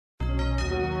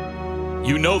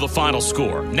You know the final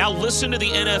score. Now listen to the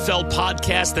NFL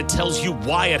podcast that tells you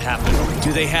why it happened.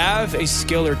 Do they have a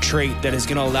skill or trait that is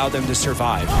going to allow them to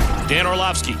survive? Dan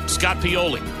Orlovsky, Scott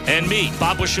Pioli, and me,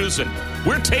 Bob Wischusen.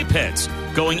 We're tape heads,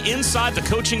 going inside the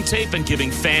coaching tape and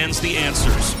giving fans the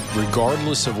answers.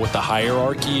 Regardless of what the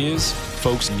hierarchy is,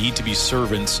 folks need to be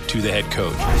servants to the head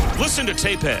coach. Listen to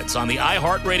Tape Heads on the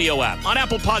iHeartRadio app, on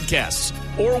Apple Podcasts,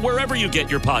 or wherever you get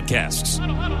your podcasts.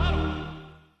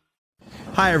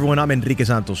 Hi, everyone. I'm Enrique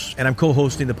Santos, and I'm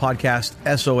co-hosting the podcast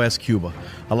SOS Cuba,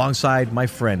 alongside my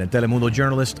friend and Telemundo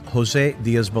journalist, Jose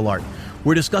Diaz-Balart.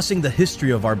 We're discussing the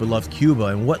history of our beloved Cuba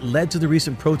and what led to the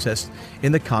recent protests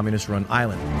in the communist-run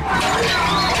island.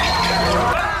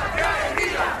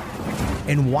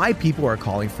 And why people are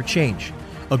calling for change.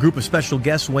 A group of special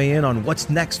guests weigh in on what's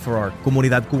next for our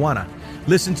Comunidad Cubana.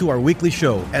 Listen to our weekly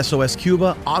show, SOS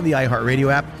Cuba, on the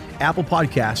iHeartRadio app, Apple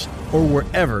Podcasts, or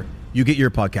wherever you get your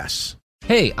podcasts.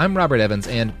 Hey, I'm Robert Evans,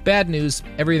 and bad news,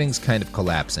 everything's kind of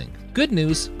collapsing. Good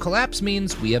news, collapse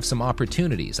means we have some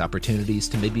opportunities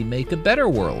to maybe make a better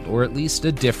world, or at least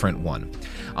a different one.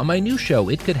 On my new show,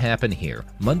 It Could Happen Here,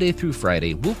 Monday through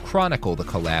Friday, we'll chronicle the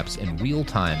collapse in real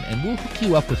time, and we'll hook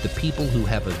you up with the people who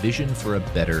have a vision for a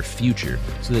better future,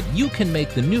 so that you can make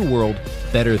the new world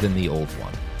better than the old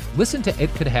one. Listen to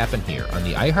It Could Happen Here on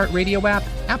the iHeartRadio app,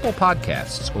 Apple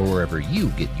Podcasts, or wherever you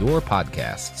get your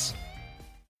podcasts.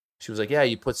 She was like, yeah,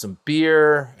 you put some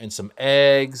beer and some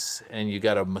eggs and you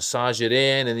got to massage it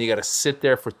in and you got to sit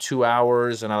there for 2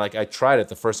 hours. And I tried it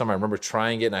the first time. I remember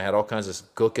trying it and I had all kinds of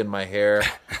gook in my hair,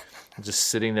 just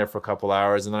sitting there for a couple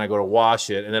hours. And then I go to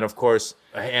wash it. And then, of course,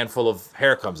 a handful of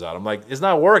hair comes out. I'm like, it's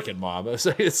not working, Mom. It's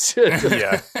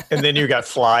yeah. And then you got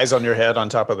flies on your head on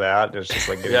top of that. It's just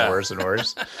like getting worse and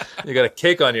worse. You got a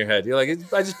cake on your head. You're like,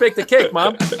 I just baked the cake,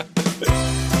 Mom.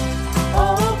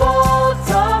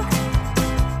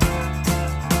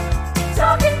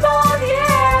 Talking bald,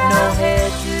 yeah. No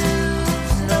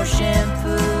hairdos, no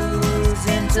shampoos,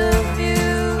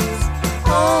 interviews,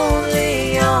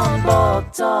 only on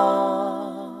Bald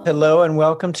Talk. Hello and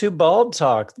welcome to Bald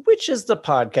Talk, which is the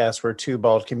podcast where two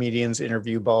bald comedians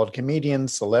interview bald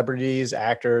comedians, celebrities,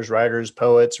 actors, writers,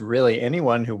 poets, really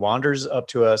anyone who wanders up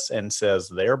to us and says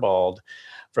they're bald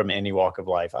from any walk of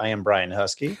life. I am Brian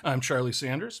Husky. I'm Charlie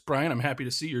Sanders. Brian, I'm happy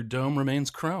to see your dome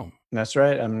remains chrome. That's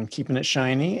right. I'm keeping it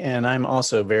shiny. And I'm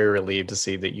also very relieved to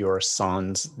see that you're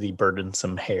sans the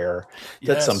burdensome hair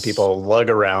that some people lug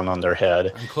around on their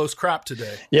head. I'm close crop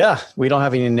today. Yeah. We don't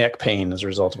have any neck pain as a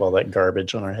result of all that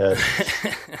garbage on our head.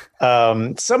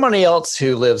 Somebody else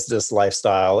who lives this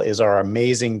lifestyle is our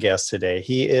amazing guest today.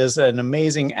 He is an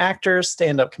amazing actor,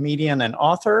 stand-up comedian, and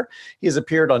author. He has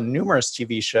appeared on numerous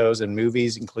TV shows and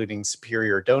movies, including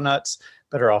Superior Donuts,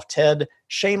 Better Off Ted,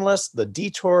 Shameless, The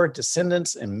Detour,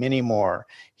 Descendants, and many more.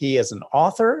 He is an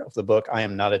author of the book I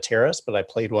Am Not a Terrorist, but I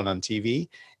Played One on TV.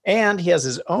 And he has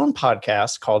his own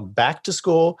podcast called Back to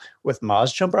School with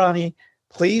Maz Jobrani.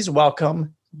 Please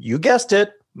welcome, you guessed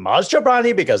it, Maz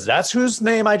Jobrani, because that's whose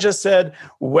name I just said.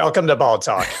 Welcome to Bald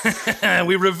Talk.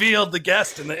 We revealed the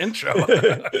guest in the intro.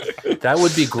 That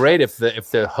would be great if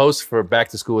the host for Back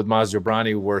to School with Maz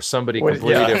Jobrani were somebody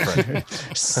completely different.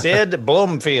 Sid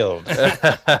Bloomfield.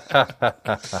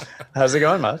 How's it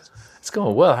going, Maz? It's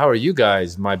going well. How are you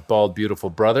guys, my bald, beautiful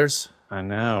brothers? I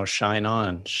know. Shine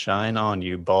on,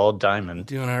 you bald diamond.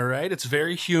 Doing all right. It's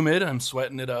very humid. I'm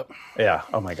sweating it up. Yeah.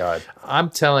 Oh my God. I'm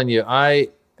telling you, I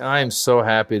am so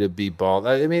happy to be bald.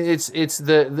 I mean, it's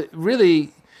the really,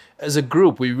 as a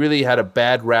group, we really had a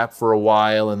bad rap for a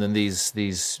while, and then these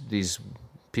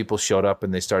people showed up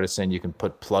and they started saying you can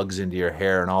put plugs into your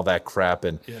hair and all that crap,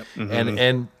 and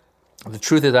and the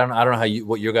truth is, I don't know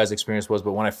what your guys' experience was,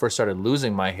 but when I first started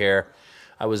losing my hair,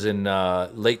 I was in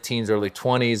late teens, early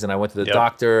 20s, and I went to the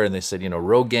doctor, and they said,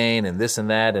 Rogaine and this and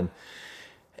that,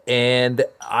 and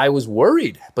I was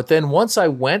worried. But then once I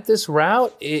went this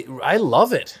route, I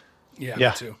love it. Yeah,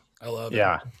 me too. I love it.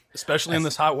 Yeah. Especially in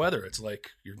this hot weather. It's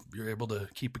like you're able to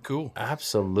keep it cool.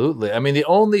 Absolutely. I mean, the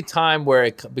only time where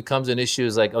it becomes an issue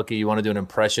is like, okay, you want to do an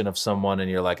impression of someone and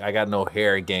you're like, I got no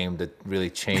hair game to really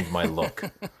change my look.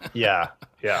 Yeah.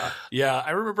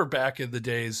 I remember back in the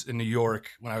days in New York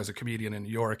when I was a comedian in New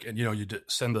York, and you'd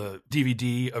send a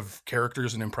DVD of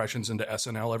characters and impressions into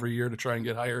SNL every year to try and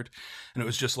get hired, and it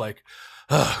was just like,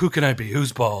 who can I be?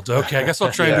 Who's bald? Okay, I guess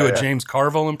I'll try and do a James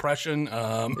Carville impression.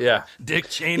 Dick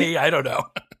Cheney. I don't know.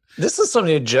 This is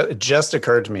something that just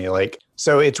occurred to me.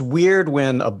 So it's weird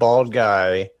when a bald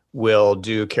guy will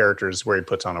do characters where he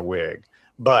puts on a wig,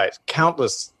 but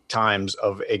countless times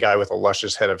of a guy with a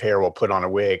luscious head of hair will put on a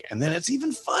wig, and then it's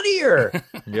even funnier.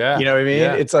 Yeah. You know what I mean?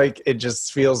 Yeah. It's like, it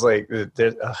just feels like,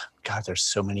 God, there's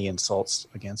so many insults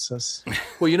against us.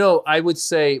 Well, I would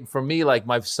say for me, like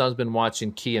my son's been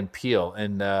watching Key and Peele,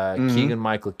 and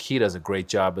Keegan-Michael Key does a great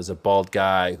job as a bald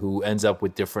guy who ends up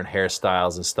with different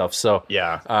hairstyles and stuff. So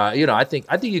Yeah. I think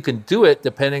you can do it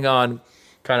depending on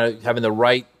kind of having the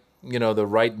right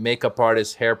makeup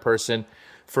artist, hair person.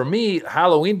 For me,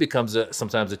 Halloween becomes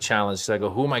sometimes a challenge. So I go,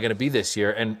 who am I going to be this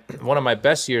year? And one of my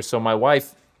best years, so my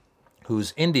wife,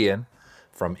 who's Indian,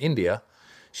 from India,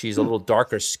 she's a little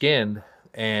darker skinned,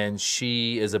 and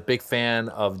she is a big fan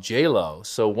of J-Lo.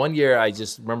 So one year I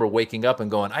just remember waking up and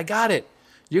going, I got it.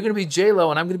 You're going to be J-Lo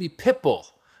and I'm going to be Pitbull.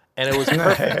 And it was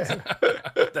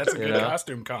perfect. That's a good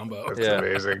costume combo. That's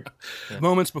amazing.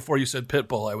 Moments before you said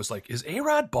Pitbull, I was like, is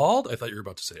A-Rod bald? I thought you were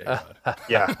about to say A-Rod.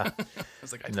 Yeah. I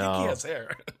was like, I think he has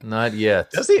hair. Not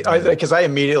yet. Does he? Because I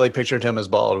immediately pictured him as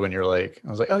bald when you're like, I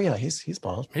was like, oh yeah, he's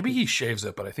bald. Maybe he shaves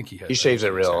it, but I think he has. He shaves it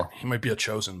real. He might be a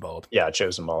chosen bald. Yeah,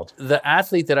 chosen bald. The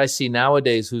athlete that I see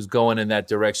nowadays who's going in that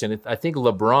direction, I think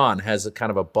LeBron has a kind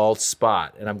of a bald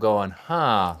spot. And I'm going,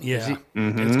 Yeah,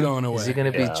 it's going away. Is he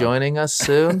going to be joining us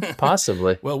soon?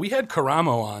 Possibly. Well, we had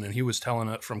Karamo on, and he was telling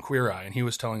it from Queer Eye, and he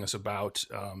was telling us about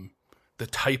the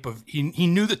type of he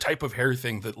knew the type of hair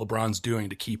thing that LeBron's doing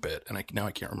to keep it, and now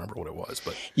I can't remember what it was,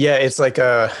 but yeah, it's like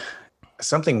a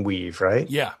something weave, right?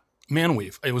 Yeah, man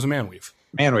weave. It was a man weave.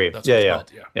 Man weave. That's what it's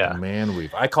called, yeah. Man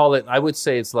weave. I call it. I would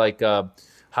say it's like. How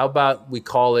about we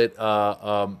call it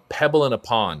pebble in a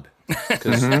pond?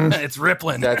 It's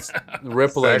rippling. That's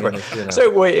rippling. Exactly. So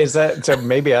wait, is that so?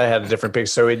 Maybe I had a different picture.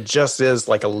 So it just is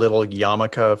like a little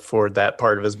yarmulke for that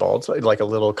part of his bald, so like a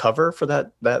little cover for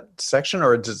that section,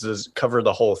 or does it cover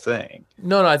the whole thing?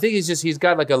 No. I think he's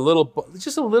got like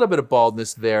just a little bit of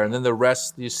baldness there, and then the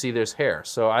rest you see there's hair.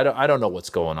 So I don't know what's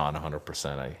going on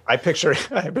 100%. I picture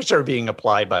it being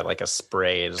applied by like a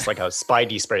spray. It's like a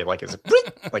Spidey spray, like his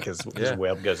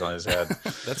web goes on his head.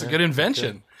 That's a good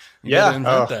invention. You Yeah, gotta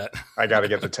invent that. I got to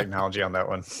get the technology on that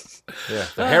one. Yeah,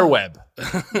 the hair web.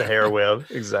 The hair web,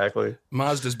 exactly.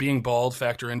 Maz, does being bald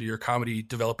factor into your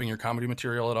developing your comedy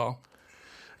material at all?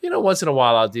 Once in a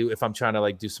while I'll do, if I'm trying to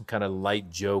like do some kind of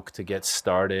light joke to get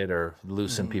started or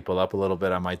loosen people up a little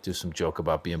bit, I might do some joke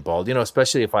about being bald.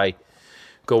 Especially if I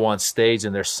go on stage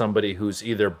and there's somebody who's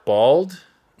either bald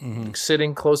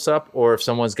sitting close up, or if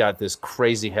someone's got this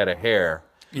crazy head of hair.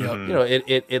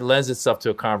 It lends itself to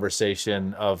a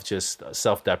conversation of just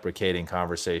self-deprecating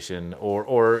conversation,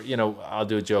 or I'll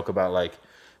do a joke about like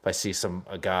if I see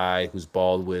a guy who's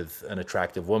bald with an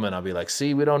attractive woman, I'll be like,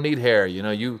 see, we don't need hair.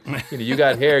 You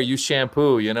got hair, you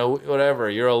shampoo, whatever.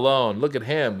 You're alone. Look at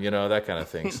him, that kind of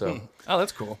thing. So, oh,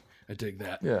 that's cool. I dig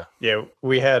that. Yeah.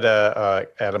 We had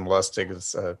Adam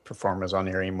Lustig's performers on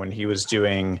here, and when he was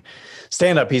doing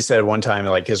stand-up, he said one time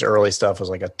like his early stuff was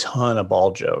like a ton of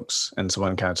bald jokes, and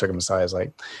someone kind of took him aside, was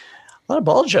like, a lot of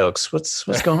bald jokes. What's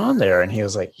going on there? And he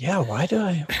was like, yeah, why?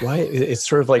 It's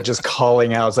sort of like just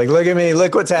calling out. It's like, look at me,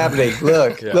 look what's happening.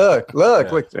 Look, look.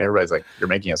 And everybody's like, you're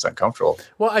making us uncomfortable.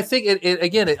 Well, I think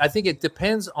I think it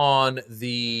depends on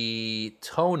the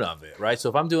tone of it, right? So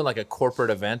if I'm doing like a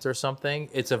corporate event or something,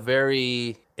 it's a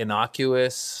very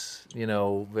innocuous,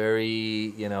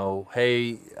 very,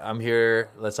 hey, I'm here.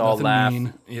 Let's all laugh.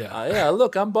 Mean.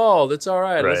 Look, I'm bald. It's all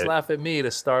right. Let's laugh at me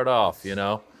to start off,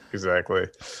 Exactly.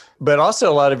 But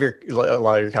also a lot of your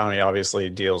comedy obviously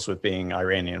deals with being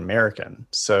Iranian American.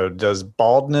 So does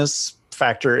baldness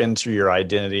factor into your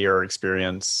identity or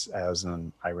experience as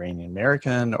an Iranian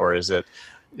American, or does it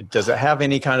have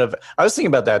any kind of, I was thinking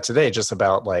about that today, just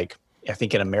about like, I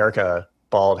think in America,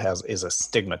 bald is a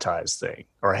stigmatized thing,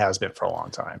 or has been for a long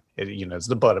time. It's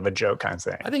the butt of a joke kind of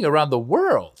thing. I think around the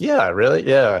world. Yeah, really?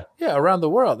 Yeah. Yeah, around the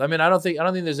world. I mean, I don't think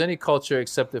there's any culture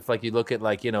except if like you look at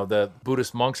like, the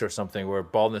Buddhist monks or something where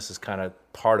baldness is kind of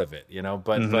part of it,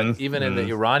 but even in the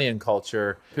Iranian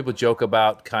culture, people joke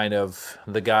about kind of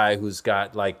the guy who's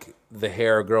got like the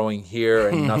hair growing here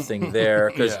and nothing there,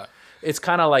 because it's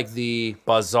kind of like the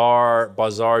bazaar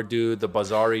dude, the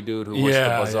bazaari dude who wants the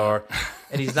bazaar. Yeah.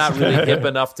 And he's not really hip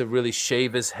enough to really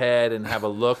shave his head and have a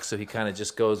look, so he kind of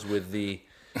just goes with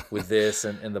this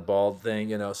and the bald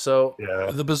thing, So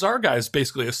the bazaar guy is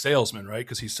basically a salesman, right?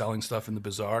 Because he's selling stuff in the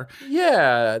bazaar.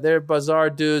 Yeah, they're bazaar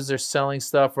dudes. They're selling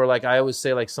stuff. Or like I always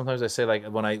say, like sometimes I say like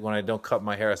when I don't cut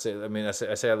my hair, I say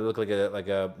I look like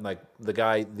the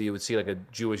guy that you would see like a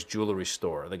Jewish jewelry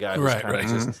store. The guy who's kind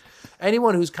of just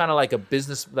anyone who's kind of like a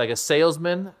business, like a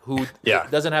salesman who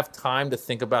doesn't have time to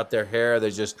think about their hair. They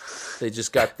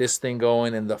just got this thing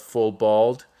going and the full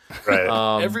bald.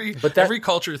 Right. Every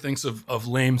culture thinks of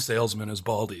lame salesmen as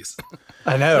baldies.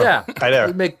 I know. Yeah, I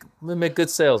know. We make good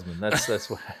salesmen. That's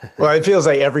what. Well, it feels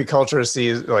like every culture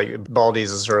sees like baldies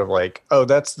as sort of like, oh,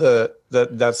 that's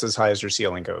as high as your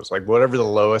ceiling goes. Like whatever the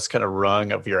lowest kind of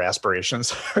rung of your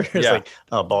aspirations are. It's like,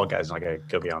 oh, bald guy's not going to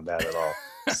go beyond that at all.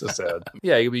 So sad.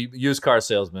 Yeah, you could be used car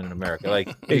salesman in America. Like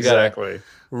you Exactly. gotta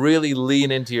really lean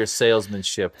into your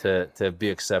salesmanship to be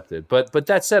accepted. But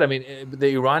that said, I mean,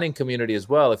 the Iranian community as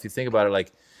well. If you think about it,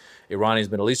 like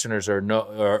Iranians, Middle Easterners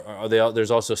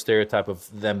there's also a stereotype of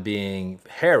them being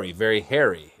hairy, very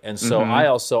hairy. And so I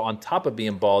also, on top of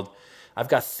being bald, I've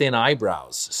got thin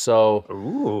eyebrows.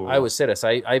 So I always say this.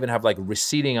 I even have like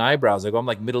receding eyebrows. I'm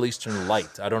like Middle Eastern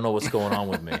light. I don't know what's going on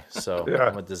with me. So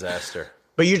I'm a disaster.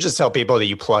 But you just tell people that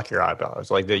you pluck your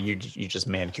eyebrows, like that you just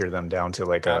manicure them down to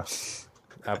like a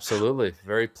absolutely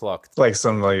very plucked, like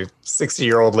some like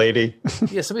 60-year-old lady.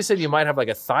 Yeah, somebody said you might have like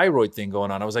a thyroid thing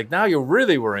going on. I was like, now you're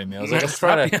really worrying me. I was like, I'm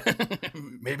trying to.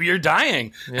 Maybe you're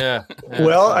dying. Yeah.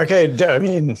 Well, okay. I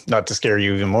mean, not to scare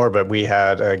you even more, but we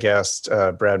had a guest,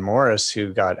 Brad Morris,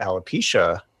 who got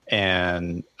alopecia,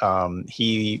 and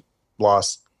he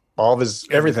lost all of his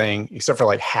everything except for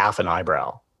like half an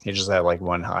eyebrow. He just had like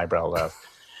one eyebrow left.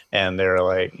 And they're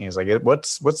like, he's like,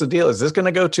 what's the deal? Is this going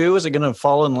to go too? Is it going to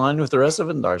fall in line with the rest of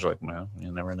it? And doctor's like, well,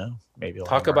 you never know. Maybe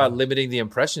talk about limiting the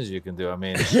impressions you can do. I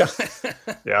mean,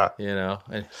 yeah. You know,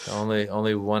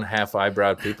 only one half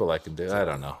eyebrow people I can do. I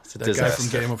don't know. It's a that disaster. guy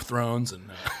from Game of Thrones and.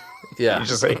 Yeah, he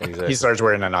just like he starts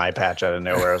wearing an eye patch out of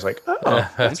nowhere. I was like, oh,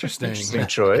 interesting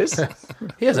choice.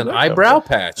 He has an eyebrow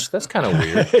patch. That's kind of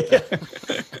weird.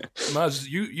 Muzz,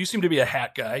 you seem to be a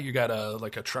hat guy. You got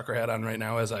a trucker hat on right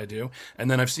now, as I do, and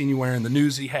then I've seen you wearing the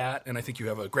Newsy hat, and I think you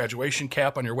have a graduation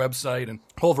cap on your website, and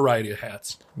a whole variety of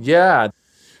hats. Yeah.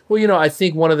 Well, you know, I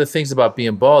think one of the things about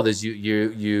being bald is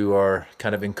you are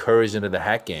kind of encouraged into the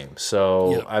hat game.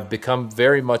 So I've become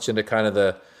very much into kind of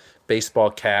the baseball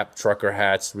cap, trucker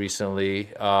hats recently.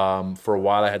 For a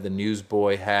while, I had the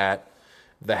newsboy hat.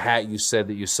 The hat you said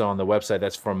that you saw on the website,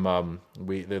 that's from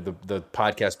the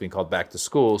podcast being called Back to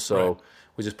School. So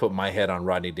we just put my head on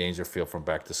Rodney Dangerfield from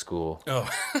Back to School.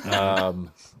 Oh.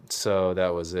 So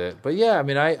that was it. But yeah, I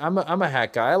mean, I'm a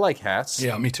hat guy. I like hats.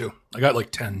 Yeah, me too. I got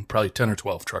like probably 10 or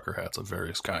 12 trucker hats of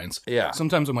various kinds. Yeah.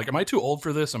 Sometimes I'm like, am I too old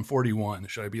for this? I'm 41.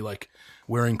 Should I be like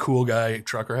wearing cool guy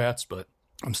trucker hats? But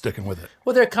I'm sticking with it.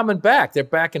 Well, they're coming back. They're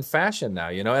back in fashion now,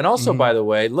 you know. And also, by the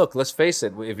way, look, let's face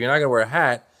it. If you're not going to wear a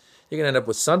hat, you're going to end up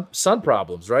with sun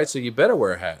problems, right? So you better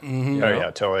wear a hat. Oh,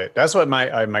 yeah, totally. That's what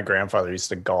my grandfather used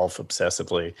to golf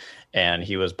obsessively, and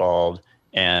he was bald,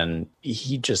 and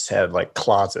he just had like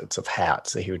closets of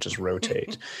hats that he would just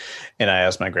rotate. And I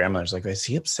asked my grandmother, I was like, is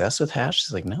he obsessed with hats?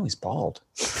 She's like, no, he's bald.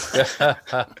 I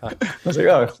was like,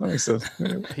 oh, that makes sense.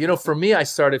 You know, for me, I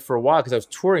started for a while because I was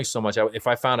touring so much. If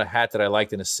I found a hat that I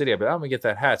liked in a city, I'd be like, I'm going to get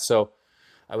that hat. So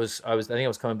I think I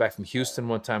was coming back from Houston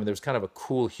one time, and there was kind of a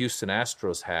cool Houston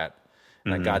Astros hat.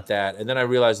 And I got that. And then I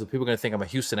realized that people are going to think I'm a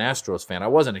Houston Astros fan. I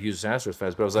wasn't a Houston Astros fan,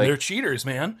 but I was like... They're cheaters,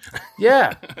 man.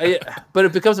 Yeah. But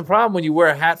it becomes a problem when you wear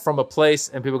a hat from a place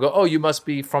and people go, oh, you must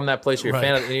be from that place. You're a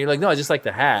fan of it. And you're like, no, I just like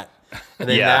the hat. And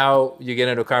then now you get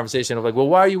into a conversation of like, well,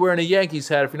 why are you wearing a Yankees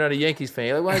hat if you're not a Yankees fan?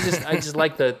 You're like, well, I just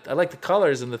like the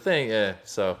colors and the thing. Yeah.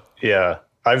 So... Yeah.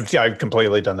 I've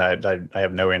completely done that. I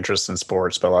have no interest in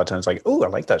sports, but a lot of times like, oh, I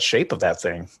like that shape of that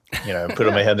thing. You know, put it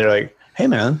in my head. They're like, hey,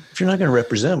 man, if you're not going to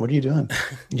represent, what are you doing?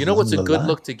 You know what's a good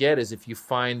look to get is if you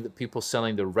find people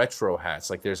selling the retro hats.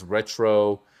 Like there's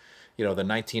retro, you know, the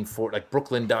 1940, like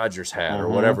Brooklyn Dodgers hat or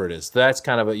whatever it is. That's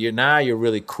kind of you're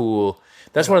really cool.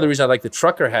 That's one of the reasons I like the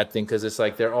trucker hat thing, because it's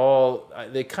like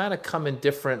they kind of come in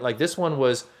different. Like this one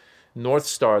was North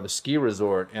Star, the ski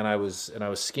resort, and I was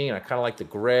skiing. I kind of like the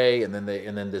gray, and then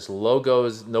this logo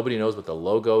is, nobody knows what the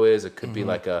logo is. It could be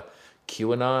like a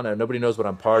QAnon, and nobody knows what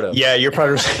I'm part of. Yeah, you're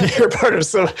part of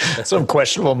some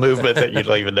questionable movement that you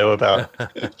don't even know about.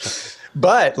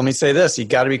 But let me say this: you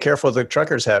got to be careful with the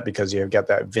trucker's hat because you've got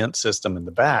that vent system in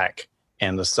the back,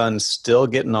 and the sun's still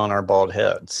getting on our bald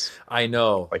heads. I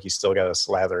know. Like you still got to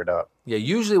slather it up. Yeah,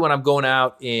 usually when I'm going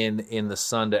out in the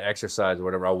sun to exercise or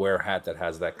whatever, I'll wear a hat that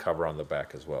has that cover on the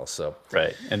back as well. So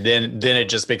right, and then it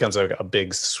just becomes a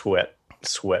big sweat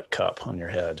cup on your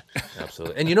head.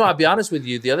 Absolutely. And you know, I'll be honest with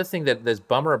you, the other thing that's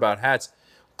bummer about hats,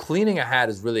 cleaning a hat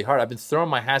is really hard. I've been throwing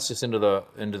my hats just into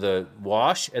the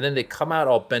wash, and then they come out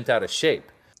all bent out of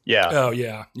shape. Yeah. Oh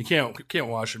yeah, you can't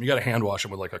wash them. You got to hand wash them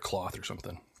with like a cloth or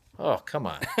something. Oh, come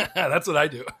on. That's what I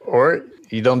do. Or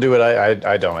you don't do it.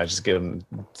 I don't. I just get them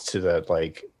to that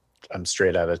like I'm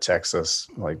straight out of Texas,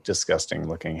 like disgusting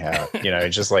looking hat. You know,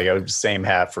 just like a same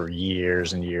hat for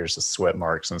years and years of sweat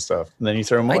marks and stuff. And then you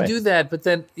throw them away. I do that, but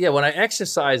then, when I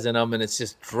exercise in them and it's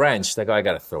just drenched, I go, I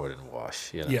got to throw it in the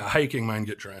wash. You know? Yeah, hiking, mine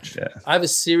get drenched. Yeah. I have a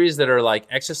series that are like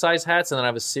exercise hats, and then I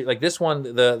have a like this one,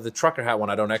 the trucker hat one,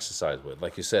 I don't exercise with.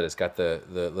 Like you said, it's got the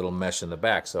little mesh in the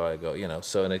back, so I go,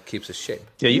 and it keeps its shape.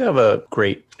 Yeah, you have a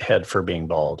great head for being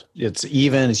bald. It's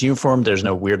even, it's uniform. There's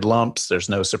no weird lumps. There's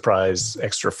no surprise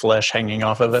extra flesh hanging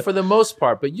off of it. For the most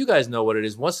part, but you guys know what it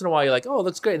is. Once in a while, you're like, oh,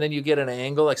 that's great. And then you get an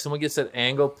angle, like someone gets an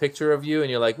angle picture of you, and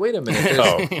you're like, wait a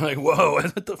minute. You're like, whoa,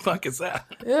 what the fuck is that?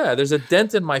 Yeah, there's a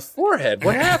dent in my forehead.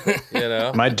 What happened?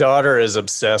 My daughter is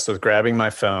obsessed with grabbing my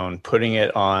phone, putting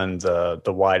it on the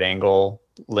wide angle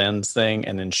lens thing,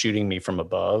 and then shooting me from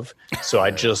above. So I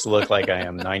just look like I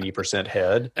am 90%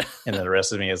 head, and then the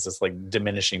rest of me is this like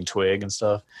diminishing twig and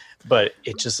stuff. But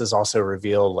it just is also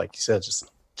revealed, like you said,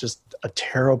 just a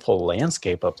terrible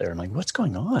landscape up there. I'm like, what's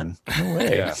going on? No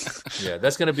way. Yeah,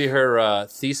 that's going to be her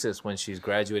thesis when she's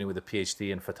graduating with a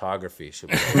PhD in photography. She'll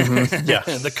be Yeah,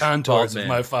 the contours of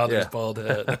my father's bald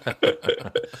head.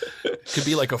 Could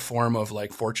be like a form of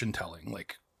like fortune telling,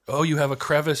 like, oh, you have a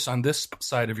crevice on this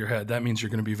side of your head. That means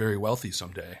you're going to be very wealthy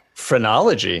someday.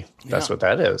 Phrenology. That's what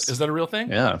that is. Is that a real thing?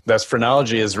 Yeah. That's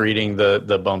phrenology, is reading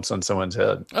the bumps on someone's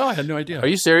head. Oh, I had no idea. Are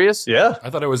you serious? Yeah. I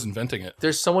thought I was inventing it.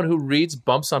 There's someone who reads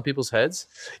bumps on people's heads?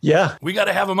 Yeah. We got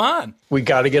to have him on. We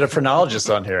got to get a phrenologist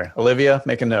on here. Olivia,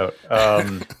 make a note.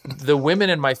 The women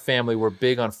in my family were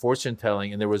big on fortune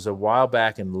telling, and there was a while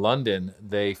back in London,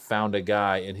 they found a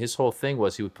guy, and his whole thing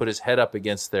was he would put his head up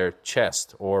against their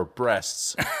chest or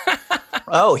breasts.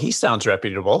 Oh, he sounds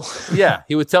reputable. Yeah,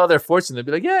 he would tell their fortune. They'd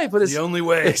be like, yeah, he put his... The only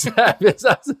way. Exactly. I was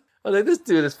like, this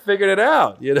dude has figured it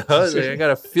out. You know, I got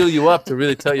to fill you up to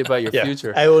really tell you about your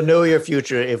future. I will know your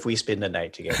future if we spend the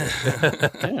night together.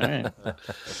 All right.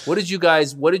 What did you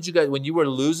guys, when you were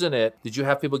losing it, did you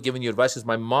have people giving you advice? Because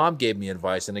my mom gave me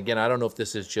advice. And again, I don't know if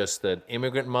this is just an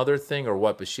immigrant mother thing or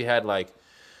what, but she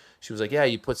was like, yeah,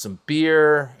 you put some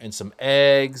beer and some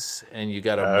eggs and you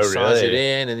got to massage it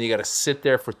in, and you got to sit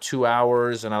there for 2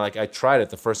 hours. And I tried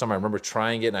it the first time. I remember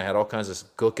trying it, and I had all kinds of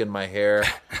gook in my hair.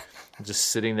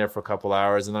 Just sitting there for a couple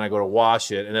hours, and then I go to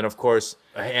wash it, and then of course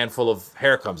a handful of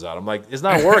hair comes out. I'm like, it's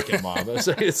not working, Mom.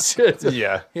 It's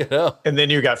yeah, you know. And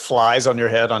then you got flies on your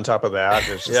head on top of that.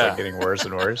 It's just like getting worse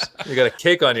and worse. You got a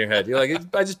cake on your head. You're like,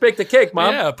 I just baked a cake,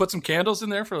 Mom. Yeah, put some candles in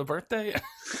there for the birthday.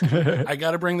 I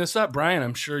got to bring this up, Brian.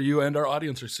 I'm sure you and our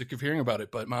audience are sick of hearing about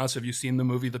it, but Maz, have you seen the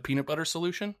movie The Peanut Butter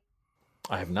Solution?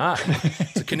 I have not.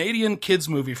 It's a Canadian kids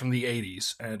movie from the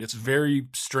 80s, and it's very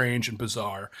strange and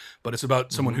bizarre, but it's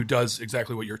about someone who does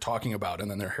exactly what you're talking about, and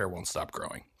then their hair won't stop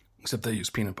growing, except they use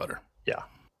peanut butter. Yeah.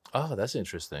 Oh, that's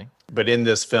interesting. But in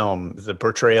this film, the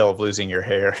portrayal of losing your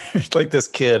hair, like this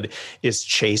kid is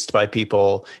chased by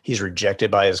people. He's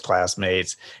rejected by his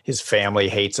classmates. His family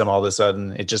hates him all of a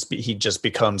sudden. He just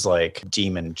becomes like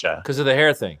demon. Because of the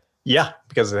hair thing. Yeah,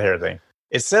 because of the hair thing.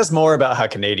 It says more about how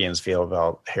Canadians feel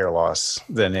about hair loss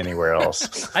than anywhere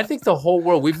else. I think the whole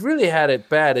world, we've really had it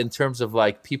bad in terms of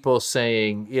like people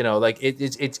saying, you know, like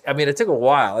it's. I mean, it took a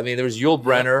while. I mean, there was Yul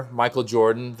Brynner, Michael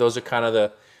Jordan. Those are kind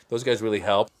of those guys really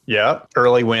helped. Yeah,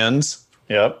 early wins.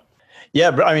 Yep.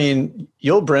 Yeah, but I mean,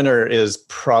 Yul Brynner is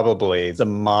probably the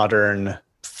modern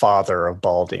father of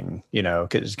balding, you know,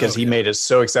 because he made it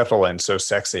so acceptable and so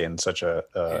sexy and such a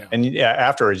and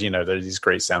afterwards, you know, there's these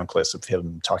great sound clips of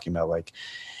him talking about like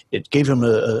it gave him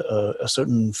a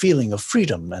certain feeling of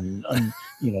freedom and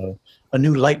you know, a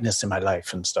new lightness in my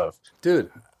life and stuff. Dude,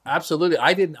 absolutely.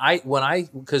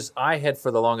 Because I had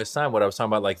for the longest time what I was talking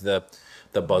about, like the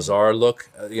bazaar look,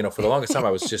 you know, for the longest time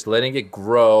I was just letting it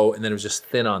grow, and then it was just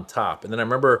thin on top. And then I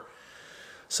remember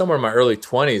somewhere in my early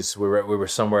 20s, we were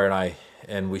somewhere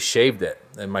and we shaved it,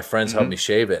 and my friends helped me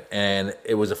shave it, and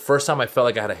it was the first time I felt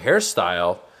like I had a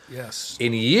hairstyle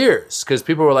in years, because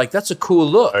people were like, that's a cool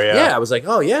look. I was like,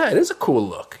 oh yeah, it is a cool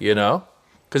look, you know,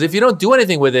 because if you don't do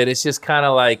anything with it, it's just kind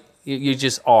of like you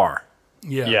just are.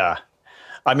 Yeah.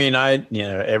 I mean,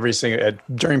 every single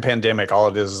during pandemic, all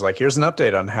it is like, here's an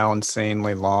update on how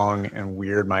insanely long and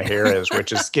weird my hair is,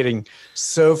 which is getting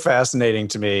so fascinating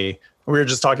to me. We were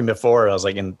just talking before. I was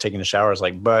like, taking a shower. I was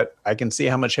like, but I can see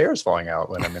how much hair is falling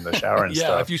out when I'm in the shower and stuff.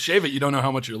 Yeah, if you shave it, you don't know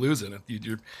how much you're losing.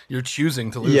 You're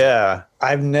choosing to lose. Yeah,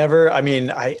 I've never. I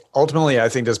mean, I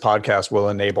think this podcast will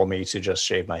enable me to just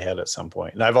shave my head at some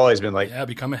point. And I've always been like,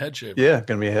 become a head shaver. Yeah,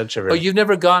 gonna be a head shaver. Oh, you've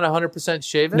never gone 100%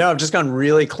 shaven? No, I've just gone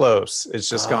really close. It's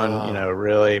just gone, you know,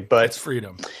 really. But it's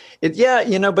freedom.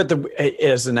 You know, but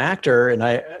as an actor,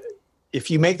 and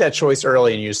if you make that choice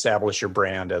early and you establish your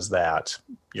brand as that,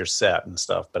 you're set and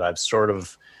stuff. But I've sort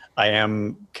of I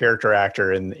am character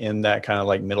actor in that kind of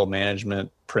like middle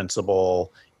management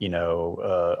principal,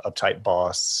 uptight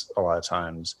boss a lot of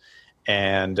times.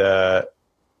 And I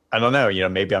don't know,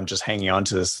 maybe I'm just hanging on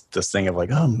to this thing of like,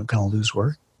 oh, I'm going to lose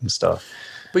work and stuff.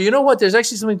 But you know what? There's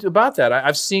actually something about that.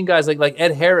 I've seen guys like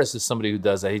Ed Harris is somebody who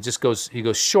does that. He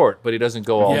goes short, but he doesn't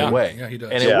go all the way. Yeah, he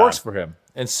does. And it works for him.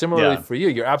 And similarly for you,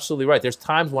 you're absolutely right. There's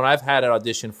times when I've had an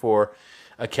audition for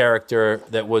a character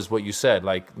that was what you said,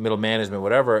 like middle management,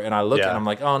 whatever, and I look and I'm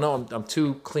like, oh no, I'm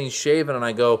too clean shaven, and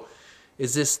I go,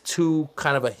 is this too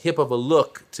kind of a hip of a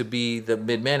look to be the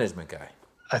mid management guy?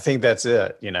 I think that's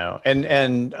it,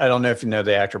 and I don't know if you know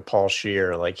the actor Paul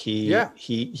Scheer, like he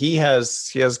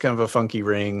has kind of a funky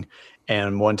ring.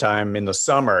 And one time in the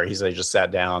summer, he just sat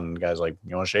down and the guy's like,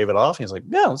 you want to shave it off? And he's like,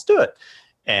 yeah, let's do it.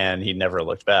 And he never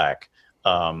looked back.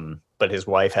 But his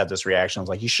wife had this reaction. I was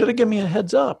like, you should have given me a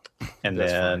heads up. And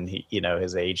then he,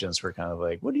 his agents were kind of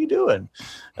like, what are you doing?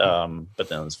 But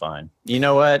then it was fine. You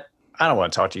know what? I don't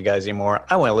want to talk to you guys anymore.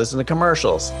 I want to listen to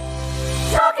commercials.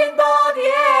 Talking Bald,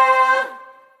 yeah.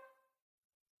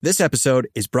 This episode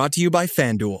is brought to you by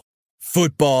FanDuel.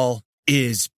 Football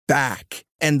is back,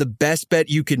 and the best bet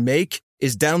you can make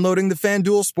is downloading the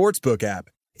FanDuel Sportsbook app.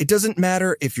 It doesn't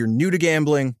matter if you're new to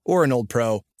gambling or an old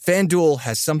pro, FanDuel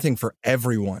has something for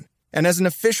everyone. And as an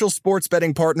official sports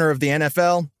betting partner of the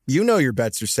NFL, you know your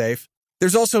bets are safe.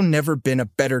 There's also never been a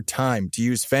better time to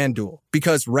use FanDuel,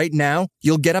 because right now,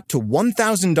 you'll get up to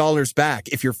 $1,000 back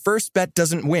if your first bet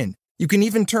doesn't win. You can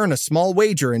even turn a small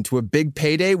wager into a big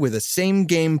payday with a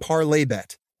same-game parlay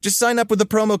bet. Just sign up with the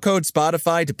promo code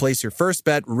Spotify to place your first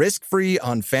bet risk-free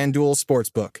on FanDuel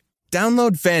Sportsbook.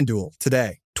 Download FanDuel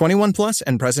today. 21 plus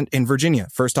and present in Virginia.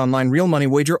 First online real money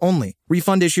wager only.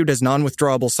 Refund issued as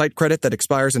non-withdrawable site credit that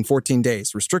expires in 14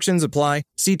 days. Restrictions apply.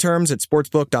 See terms at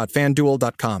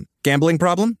sportsbook.fanduel.com. Gambling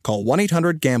problem? Call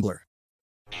 1-800-GAMBLER.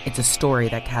 It's a story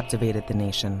that captivated the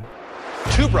nation.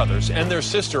 Two brothers and their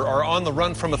sister are on the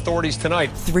run from authorities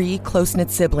tonight. 3 close-knit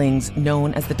siblings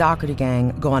known as the Doherty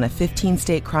Gang go on a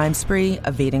 15-state crime spree,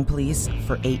 evading police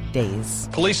for 8 days.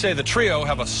 Police say the trio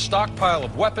have a stockpile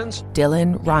of weapons.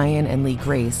 Dylan, Ryan, and Lee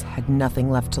Grace had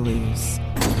nothing left to lose.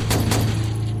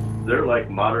 They're like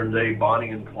modern-day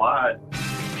Bonnie and Clyde.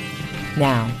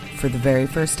 Now, for the very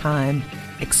first time,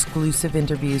 exclusive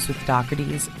interviews with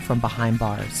Dohertys from behind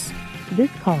bars.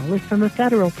 This call is from a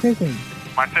federal prison.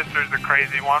 My sister's the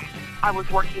crazy one. I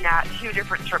was working at 2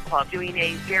 different strip clubs doing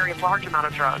a very large amount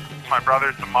of drugs. My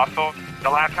brother's the muscle. The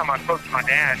last time I spoke to my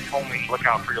dad, he told me, look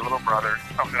out for your little brother,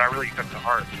 something I really took to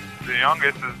heart. The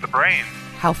youngest is the brain.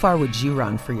 How far would you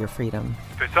run for your freedom?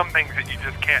 There's some things that you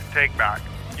just can't take back.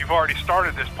 You've already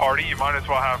started this party, you might as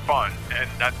well have fun. And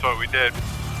that's what we did.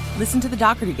 Listen to the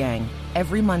Doherty Gang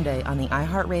every Monday on the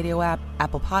iHeartRadio app,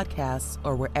 Apple Podcasts,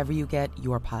 or wherever you get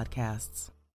your podcasts.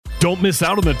 Don't miss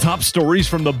out on the top stories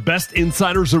from the best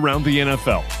insiders around the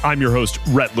NFL. I'm your host,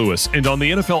 Rhett Lewis, and on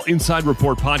the NFL Inside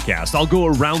Report podcast, I'll go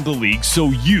around the league so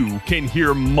you can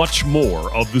hear much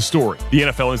more of the story. The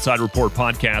NFL Inside Report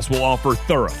podcast will offer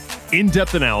thorough,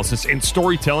 in-depth analysis and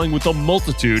storytelling with a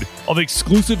multitude of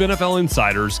exclusive NFL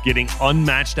insiders getting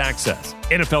unmatched access.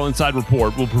 NFL Inside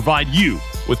Report will provide you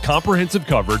with comprehensive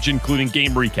coverage, including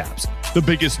game recaps, the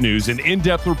biggest news, and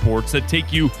in-depth reports that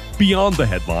take you beyond the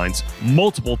headlines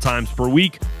multiple times per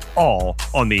week, all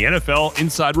on the NFL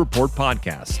Inside Report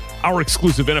podcast. Our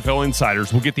exclusive NFL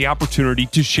insiders will get the opportunity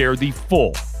to share the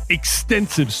full,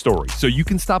 extensive story so you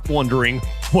can stop wondering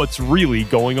what's really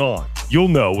going on. You'll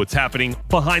know what's happening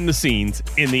behind the scenes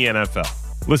in the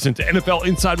NFL. Listen to NFL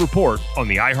Inside Report on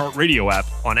the iHeartRadio app,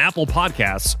 on Apple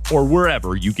Podcasts, or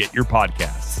wherever you get your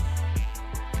podcasts.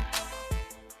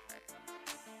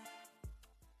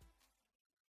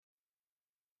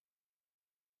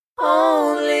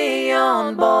 Only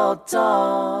on Bald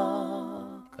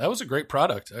Talk. That was a great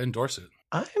product. I endorse it.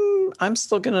 I'm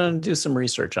still gonna do some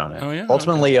research on it. Oh, yeah?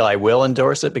 Ultimately, I will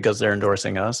endorse it because they're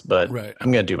endorsing us, but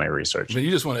I'm gonna do my research. But you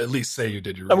just want to at least say you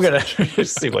did your research. I'm gonna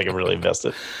seem like I'm really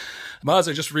invested. Maz,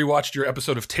 I just rewatched your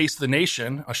episode of Taste the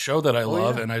Nation, a show that I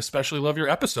love, and I especially love your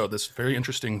episode. This very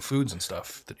interesting foods and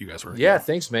stuff that you guys were. Yeah,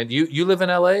 thanks, man. You live in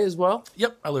LA as well?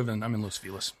 Yep, I'm in Los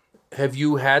Feliz. Have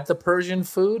you had the Persian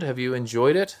food? Have you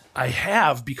enjoyed it? I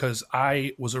have, because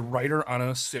I was a writer on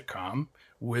a sitcom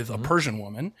with a Persian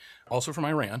woman, also from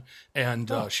Iran,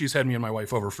 and she's had me and my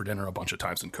wife over for dinner a bunch of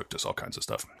times and cooked us all kinds of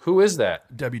stuff. Who is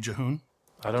that? Debbie Jahoon.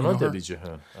 I don't know Debbie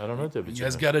Jahan. You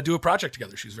guys got to do a project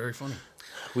together. She's very funny.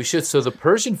 We should. So the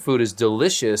Persian food is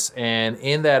delicious, and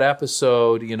in that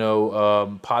episode,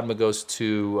 Padma goes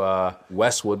to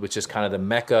Westwood, which is kind of the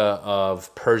mecca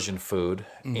of Persian food,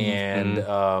 and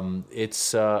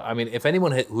it's. I mean, if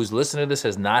anyone who's listening to this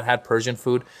has not had Persian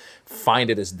food, find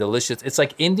it. It's delicious. It's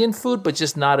like Indian food, but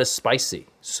just not as spicy.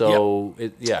 So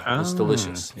it's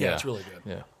delicious. Yeah, it's really good.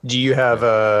 Yeah. Do you have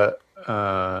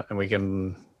and we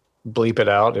can bleep it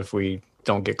out if we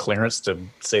don't get clearance to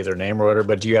say their name or whatever,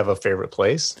 but do you have a favorite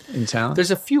place in town? There's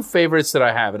a few favorites that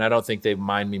I have, and I don't think they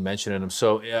mind me mentioning them.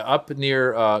 So up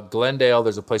near Glendale,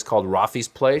 there's a place called Rafi's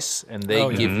Place, and they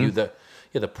give you the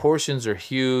portions are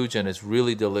huge, and it's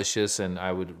really delicious, and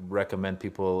I would recommend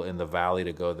people in the Valley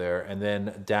to go there. And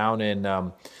then down in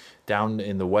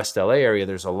the West LA area,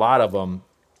 there's a lot of them.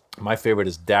 My favorite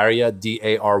is Darya,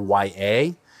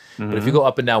 Darya. But if you go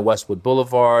up and down Westwood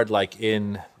Boulevard, like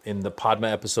in the Padma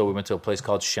episode, we went to a place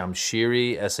called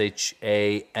Shamshiri,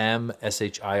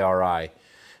 Shamshiri.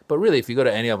 But really, if you go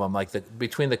to any of them, like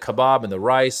between the kebab and the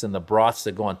rice and the broths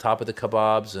that go on top of the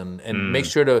kebabs, and make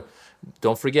sure to,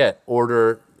 don't forget,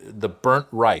 order the burnt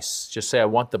rice. Just say, I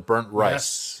want the burnt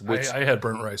rice. Yes, I had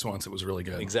burnt rice once. It was really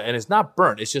good. Exactly, and it's not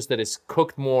burnt. It's just that it's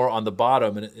cooked more on the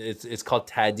bottom, and it's called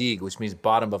tadig, which means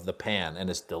bottom of the pan,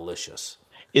 and it's delicious.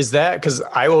 Is that because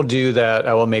I will do that?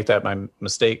 I will make that my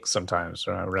mistake sometimes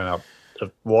when I run out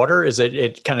of water. Is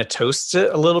it kind of toasts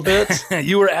it a little bit?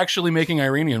 You were actually making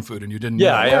Iranian food and you didn't.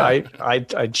 Yeah,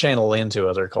 I channel into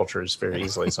other cultures very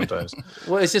easily sometimes.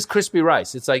 Well, it's just crispy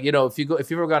rice. It's like, if you've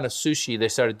ever gone to sushi, they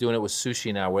started doing it with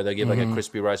sushi now, where they give like a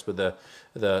crispy rice with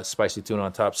the spicy tuna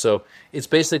on top. So it's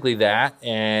basically that,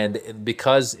 and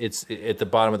because it's at the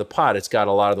bottom of the pot, it's got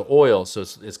a lot of the oil. So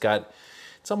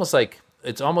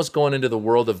it's almost going into the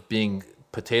world of being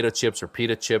potato chips or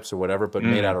pita chips or whatever, but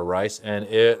made out of rice, and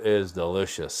it is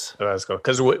delicious. Oh, that's cool.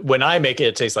 Because when I make it,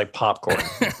 it tastes like popcorn,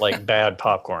 like bad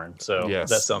popcorn. So that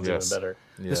sounds even better.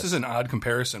 Yes. This is an odd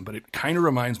comparison, but it kind of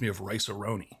reminds me of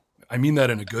Rice-A-Roni. I mean that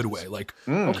in a good way. Like,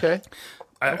 okay.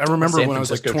 I remember when I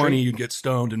was like 20, you'd get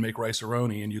stoned and make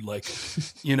Rice-A-Roni, and you'd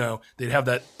they'd have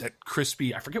that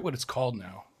crispy, I forget what it's called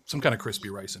now, some kind of crispy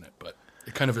rice in it, but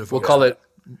it kind of we'll call it,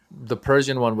 the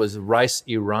Persian one was Rice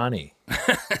Irani.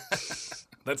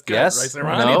 That's good. Yes? Rice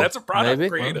Irani. No? That's a product. Maybe?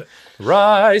 Create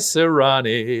Rice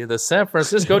Irani, the San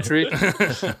Francisco treat.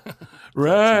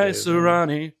 Rice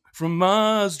Irani from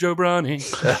Maz Jobrani.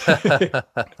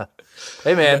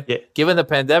 Hey man, given the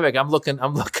pandemic, I'm looking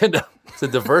to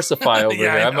diversify over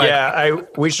there.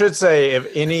 We should say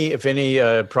if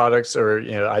any products or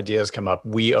ideas come up,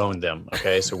 we own them.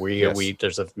 Okay, so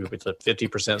there's a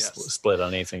 50% split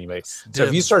on anything you make. So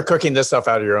if you start cooking this stuff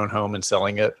out of your own home and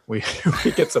selling it, we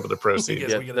get some of the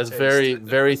proceeds. That's very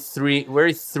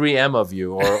 3M of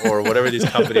you, or whatever these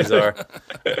companies are.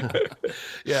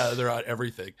 Yeah, they're on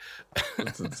everything.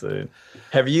 That's insane.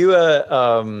 Have you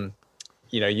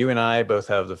you and I both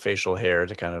have the facial hair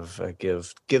to kind of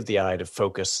give the eye to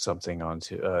focus something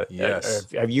onto.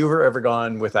 Yes. Have you ever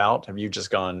gone without? Have you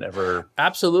just gone ever?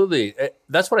 Absolutely.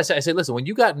 That's what I say. I say, listen, when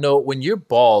you're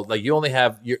bald, like you only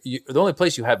have the only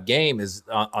place you have game is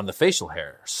on the facial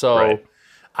hair. So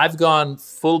I've gone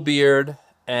full beard,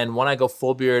 and when I go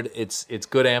full beard, it's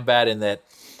good and bad in that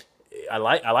I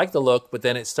like the look, but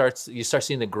then you start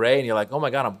seeing the gray, and you're like, oh my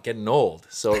God, I'm getting old.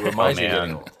 So it reminds you of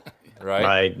getting old.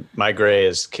 Right. My gray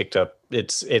is kicked up.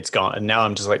 It's gone. And now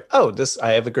I'm just like,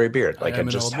 I have a gray beard. Like I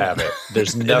just have it.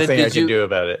 There's nothing I can do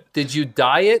about it. Did you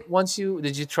dye it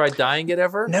did you try dyeing it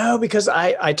ever? No, because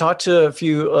I talked to a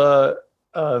few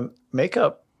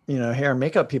makeup, hair and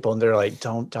makeup people, and they're like,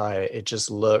 don't dye it. It just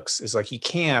looks, it's like you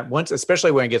can't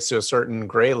especially when it gets to a certain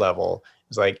gray level,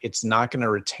 it's like, it's not going to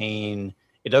retain.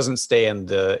 It doesn't stay in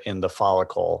the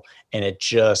follicle, and it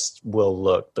just will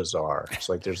look bizarre. It's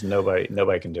like there's nobody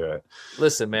can do it.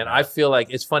 Listen, man, I feel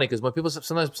like it's funny because when people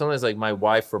sometimes like my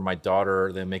wife or my daughter,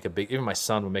 even my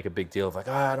son will make a big deal of like,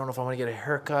 I don't know if I want to get a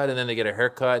haircut, and then they get a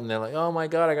haircut, and they're like, oh my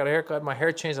God, I got a haircut, my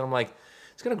hair changed, and I'm like,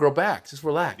 it's gonna grow back. Just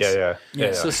relax.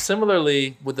 Yeah. So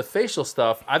similarly with the facial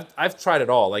stuff, I've tried it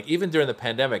all. Like even during the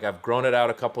pandemic, I've grown it out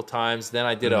a couple times. Then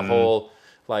I did a whole.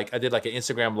 Like I did like an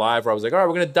Instagram live where I was like, all right,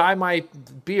 we're going to dye my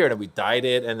beard. And we dyed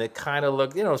it, and it kind of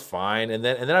looked, it was fine. And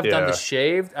then I've done the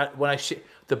shaved.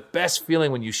 The best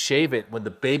feeling when you shave it, when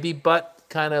the baby butt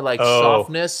kind of like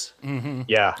softness. Mm-hmm.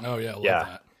 Yeah. Oh yeah. I love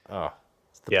that. Oh,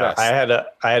 it's the best.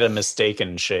 I had a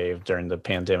mistaken shave during the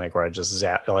pandemic where I just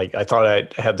zapped. Like I thought I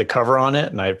had the cover on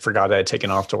it, and I forgot I had taken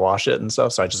off to wash it and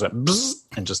stuff. So I just went bzzz,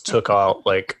 and just took out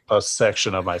like a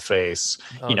section of my face,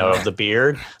 of the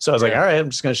beard. So I was like, all right, I'm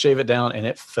just going to shave it down. And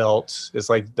it's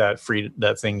like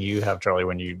that thing you have, Charlie,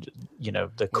 when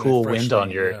the cool wind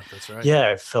on your, that's right.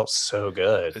 Yeah, it felt so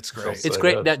good. It's great. It's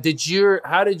great. Now, I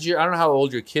don't know how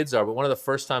old your kids are, but one of the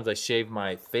first times I shaved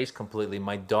my face completely,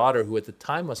 my daughter, who at the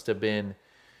time must have been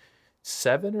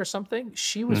 7 or something,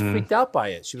 she was freaked out by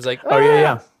it. She was like,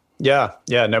 Yeah.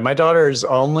 No, my daughter's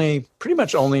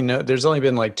there's only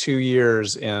been like 2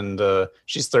 years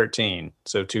she's 13.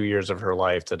 So 2 years of her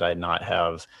life that I did not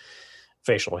have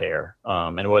facial hair.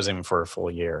 And it wasn't even for a full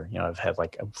year. I've had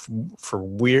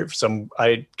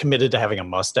I committed to having a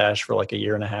mustache for like a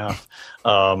year and a half.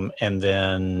 And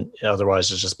then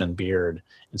otherwise it's just been beard.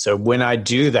 And so when I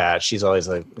do that, she's always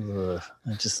like, you're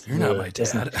not my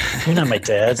dad. You're not my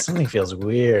dad. Something feels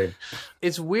weird.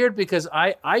 It's weird because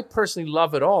I personally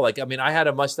love it all. Like, I mean,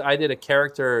 I did a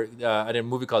character, I did a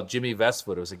movie called Jimmy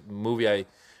Vestwood. It was a movie I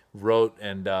wrote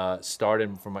and starred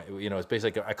in from it's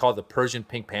basically, I call it the Persian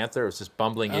Pink Panther. It was this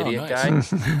bumbling idiot guy.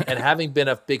 And having been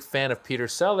a big fan of Peter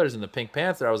Sellers and the Pink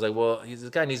Panther, I was like, well, this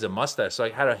guy needs a mustache. So I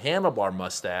had a handlebar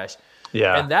mustache.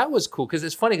 Yeah. And that was cool because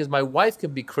it's funny because my wife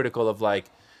can be critical of like,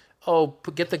 oh,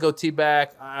 get the goatee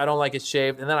back. I don't like it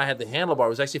shaved. And then I had the handlebar. It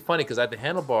was actually funny because I had the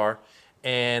handlebar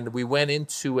and we went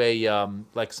into a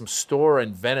some store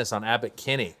in Venice on Abbot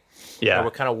Kinney. Yeah. And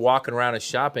we're kind of walking around and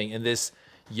shopping, and this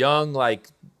young, like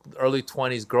early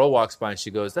 20s girl walks by and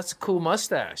she goes, "That's a cool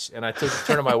mustache." And I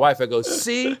turn to my wife. I go,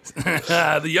 "See,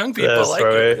 the young people like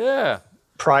it." Yeah.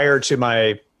 Prior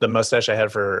to the mustache I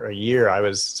had for a year, I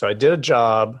did a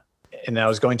job. And I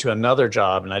was going to another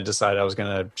job, and I decided I was going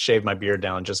to shave my beard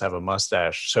down and just have a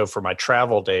mustache. So for my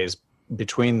travel days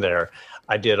between there,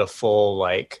 I did a full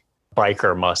like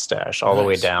biker mustache all the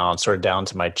way down, sort of down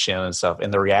to my chin and stuff.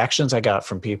 And the reactions I got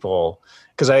from people,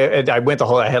 because I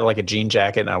had like a jean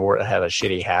jacket and I had a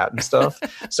shitty hat and stuff.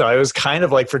 So I was kind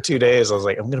of like for 2 days, I was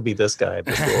like, I'm going to be this guy.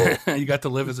 You got to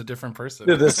live as a different person.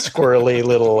 This squirrely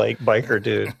little like biker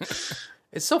dude.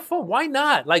 It's so fun. Why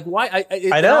not? Like, why?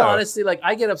 I know. Honestly, like,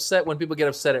 I get upset when people get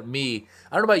upset at me.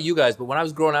 I don't know about you guys, but when I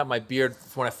was growing out my beard,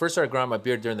 when I first started growing out my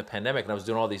beard during the pandemic and I was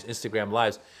doing all these Instagram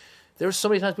lives, there were so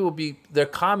many times their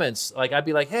comments, like, I'd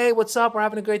be like, "Hey, what's up? We're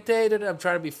having a great day. I'm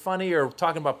trying to be funny," or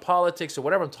talking about politics or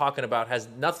whatever I'm talking about has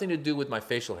nothing to do with my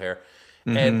facial hair.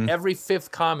 Mm-hmm. And every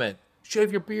fifth comment,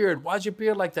 "Shave your beard. Why's your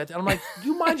beard like that?" And I'm like,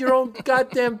 you mind your own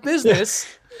goddamn business.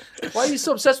 Why are you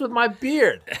so obsessed with my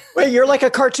beard? Wait, you're like a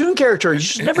cartoon character. You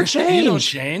should never change. You don't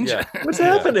change. Yeah. What's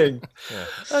happening? Yeah.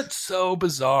 That's so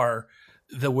bizarre.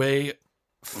 The way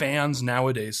fans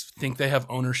nowadays think they have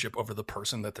ownership over the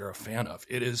person that they're a fan of.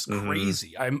 It is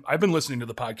crazy. I've been listening to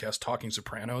the podcast Talking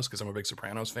Sopranos because I'm a big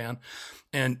Sopranos fan.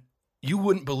 And you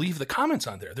wouldn't believe the comments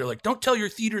on there. They're like, "Don't tell your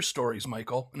theater stories,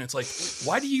 Michael." And it's like,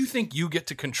 why do you think you get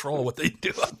to control what they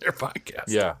do on their podcast?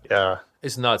 Yeah.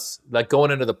 It's nuts. Like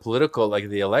going into the political, like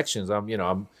the elections,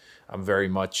 I'm very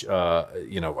much,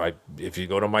 if you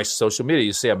go to my social media,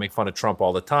 you see I make fun of Trump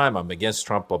all the time. I'm against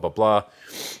Trump, blah, blah, blah.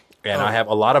 And I have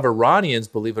a lot of Iranians,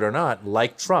 believe it or not,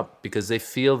 like Trump because they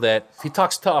feel that he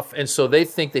talks tough. And so they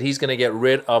think that he's going to get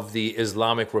rid of the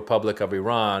Islamic Republic of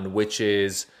Iran, which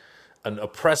is an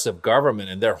oppressive government,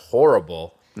 and they're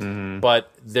horrible. But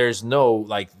there's no,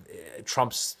 like,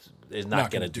 Trump's is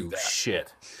not going to do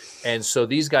shit. And so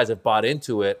these guys have bought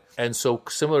into it. And so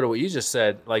similar to what you just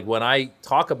said, like when I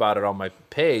talk about it on my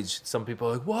page, some people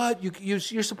are like, "What? You're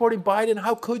supporting Biden?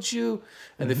 How could you?"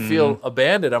 And they feel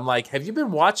abandoned. I'm like, have you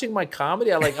been watching my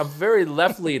comedy? I'm very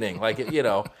left-leaning, like,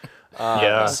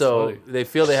 So they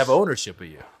feel they have ownership of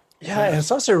you. Yeah, and it's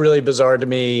also really bizarre to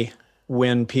me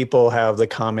when people have the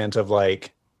comment of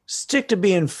like, "Stick to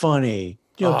being funny.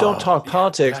 Don't talk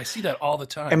politics." I see that all the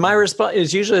time. And my response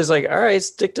is usually like, "All right,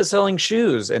 stick to selling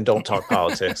shoes and don't talk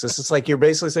politics." It's just like you're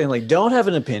basically saying like, don't have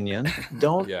an opinion.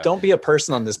 Don't be a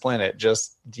person on this planet.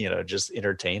 Just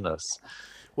entertain us.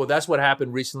 Well, that's what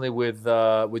happened recently with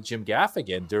Jim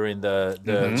Gaffigan during the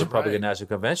Republican National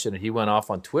Convention. And he went off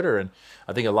on Twitter, and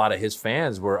I think a lot of his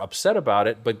fans were upset about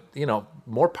it. But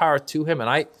more power to him. And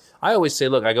I always say,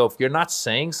 look, if you're not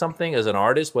saying something as an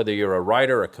artist, whether you're a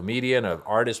writer, a comedian, an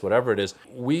artist, whatever it is,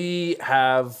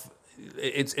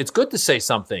 it's good to say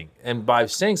something. And by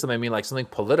saying something, I mean like something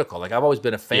political. Like I've always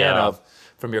been a fan of,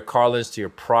 from your Carlins to your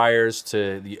Pryors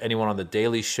to anyone on The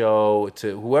Daily Show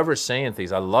to whoever's saying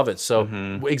things. I love it. So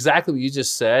exactly what you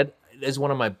just said is one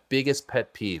of my biggest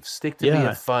pet peeves. Stick to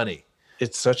being funny.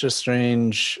 It's such a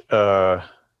strange, I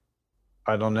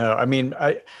don't know. I mean,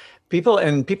 people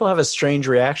have a strange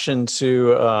reaction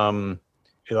to,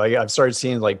 like I've started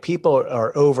seeing like people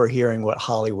are overhearing what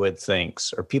Hollywood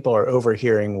thinks, or people are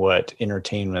overhearing what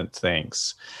entertainment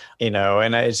thinks.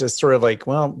 And it's just sort of like,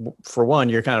 well, for one,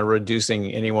 you're kind of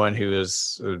reducing anyone who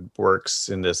works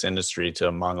in this industry to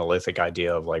a monolithic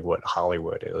idea of like what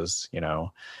Hollywood is,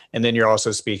 and then you're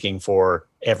also speaking for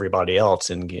everybody else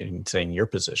and saying your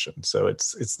position. So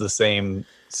it's the same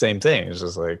thing. It's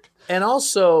just like, and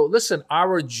also listen,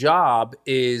 our job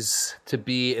is to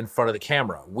be in front of the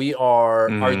camera.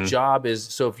 Our job is,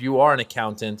 so if you are an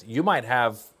accountant, you might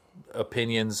have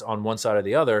opinions on one side or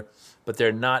the other, but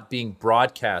they're not being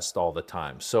broadcast all the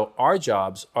time. So our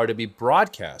jobs are to be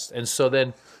broadcast. And so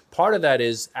then part of that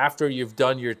is after you've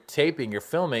done your taping, your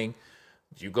filming,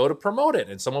 you go to promote it,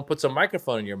 and someone puts a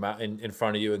microphone in your mouth in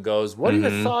front of you and goes, what are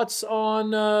your thoughts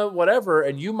on whatever?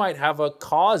 And you might have a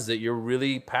cause that you're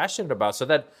really passionate about. So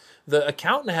that the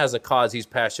accountant has a cause he's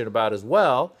passionate about as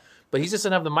well, but he just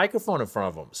doesn't have the microphone in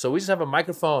front of him. So we just have a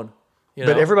microphone.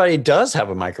 But everybody does have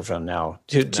a microphone now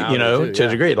to a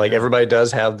degree. Like everybody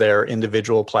does have their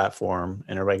individual platform,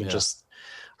 and everybody can just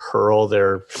hurl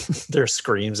their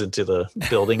screams into the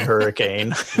building hurricane.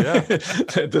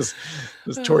 this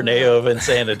tornado of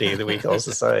insanity that we call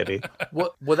society.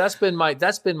 Well, that's been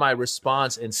my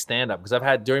response in stand-up, because I've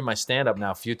had during my stand-up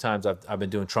now a few times I've been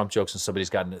doing Trump jokes and somebody's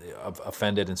gotten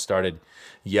offended and started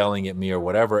yelling at me or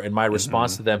whatever, and my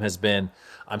response to them has been,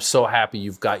 I'm so happy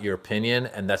you've got your opinion,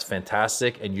 and that's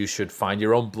fantastic, and you should find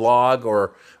your own blog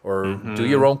or do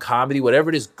your own comedy, whatever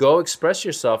it is, go express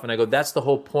yourself. And I go, that's the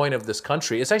whole point of this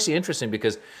country. It's actually interesting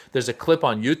because there's a clip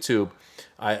on YouTube.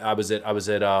 I was at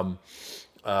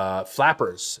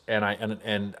Flappers,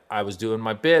 and I was doing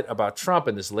my bit about Trump,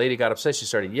 and this lady got upset. She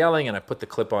started yelling, and I put the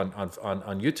clip on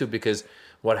YouTube because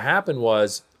what happened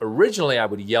was originally I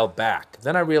would yell back.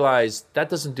 Then I realized that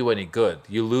doesn't do any good.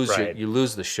 You lose you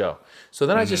lose the show. So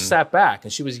then I just sat back,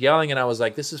 and she was yelling, and I was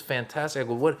like, "This is fantastic." I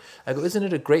go, "What?" I go, "Isn't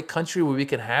it a great country where we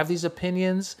can have these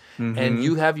opinions, and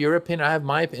you have your opinion, I have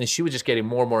my opinion?" And she was just getting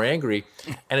more and more angry.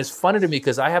 And it's funny to me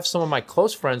because I have some of my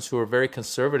close friends who are very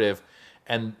conservative.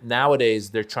 And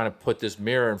nowadays they're trying to put this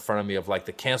mirror in front of me of like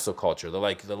the cancel culture. They're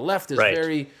like, the left is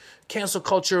very cancel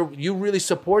culture. You really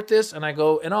support this? And I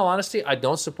go, in all honesty, I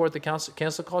don't support the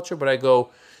cancel culture, but I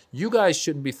go, you guys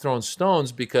shouldn't be throwing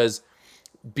stones, because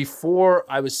before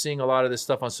I was seeing a lot of this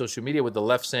stuff on social media with the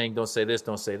left saying, don't say this,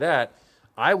 don't say that,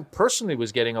 I personally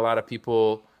was getting a lot of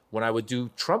people when I would do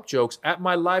Trump jokes at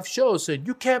my live shows saying,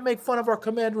 you can't make fun of our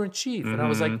commander-in-chief. And I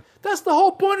was like, that's the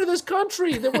whole point of this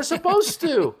country, that we're supposed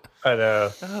to. I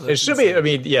know. It should be, I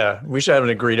mean, we should have an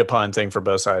agreed upon thing for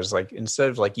both sides. Like, instead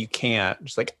of like, you can't,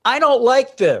 it's like, I don't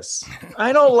like this.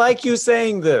 I don't like you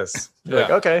saying this. You're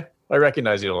like, okay, I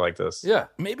recognize you don't like this. Yeah.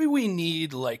 Maybe we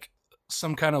need like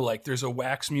some kind of like, there's a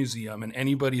wax museum, and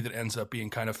anybody that ends up being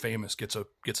kind of famous gets a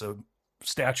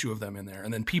statue of them in there,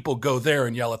 and then people go there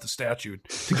and yell at the statue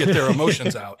to get their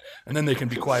emotions out, and then they can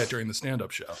be quiet during the stand-up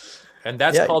show. And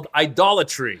that's called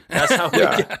idolatry. That's how we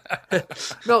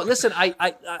get. No, listen,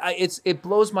 it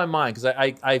blows my mind,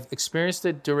 because I've experienced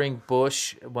it during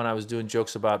Bush, when I was doing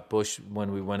jokes about Bush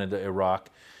when we went into Iraq.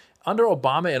 Under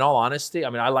Obama, in all honesty, I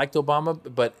mean, I liked Obama,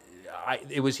 but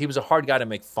he was a hard guy to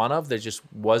make fun of. There just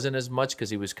wasn't as much,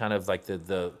 because he was kind of like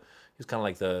the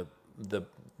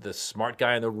smart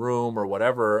guy in the room or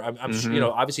whatever. I'm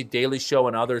sure, obviously Daily Show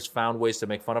and others found ways to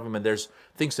make fun of him, and there's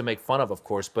things to make fun of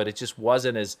course, but it just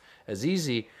wasn't as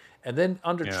easy. And then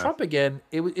under Trump again,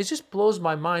 it just blows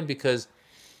my mind, because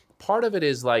part of it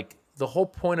is like the whole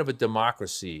point of a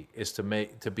democracy is to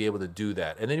be able to do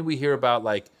that. And then we hear about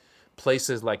like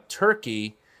places like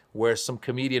Turkey, where some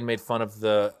comedian made fun of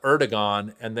the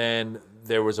Erdogan, and then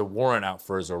there was a warrant out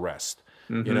for his arrest.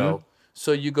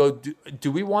 So you go,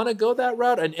 do we want to go that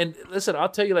route? And listen, I'll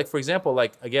tell you, like, for example,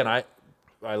 like, again, I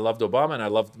loved Obama and I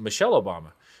loved Michelle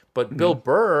Obama. But Bill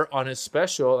Burr on his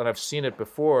special, and I've seen it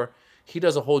before, he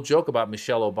does a whole joke about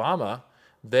Michelle Obama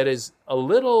that is a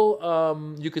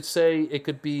little, you could say it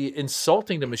could be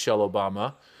insulting to Michelle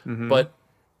Obama. But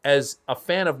as a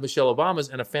fan of Michelle Obama's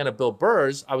and a fan of Bill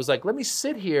Burr's, I was like, let me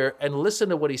sit here and listen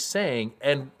to what he's saying.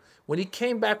 And when he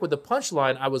came back with the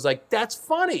punchline, I was like, that's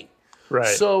funny. Right.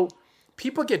 So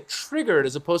people get triggered,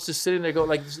 as opposed to sitting there going,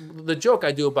 like, the joke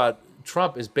I do about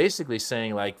Trump is basically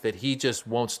saying like that he just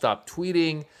won't stop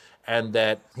tweeting, and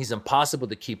that he's impossible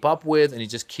to keep up with, and he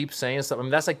just keeps saying stuff. I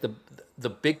mean, that's like the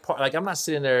big part. Like, I'm not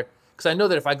sitting there, because I know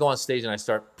that if I go on stage and I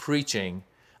start preaching,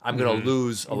 I'm going to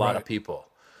lose a lot of people.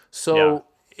 So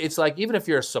it's like, even if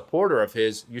you're a supporter of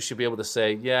his, you should be able to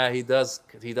say, yeah, he does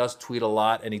tweet a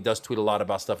lot, and he does tweet a lot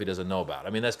about stuff he doesn't know about. I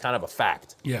mean, that's kind of a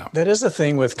fact. Yeah. That is the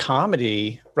thing with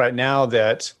comedy right now,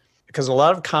 that because a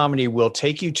lot of comedy will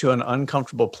take you to an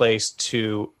uncomfortable place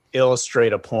to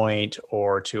illustrate a point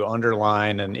or to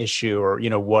underline an issue or,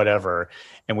 whatever.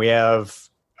 And we have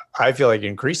I feel like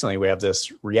increasingly we have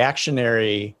this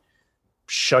reactionary,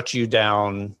 shut you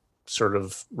down sort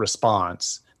of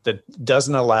response that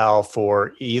doesn't allow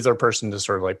for either person to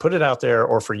sort of like put it out there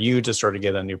or for you to sort of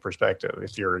get a new perspective.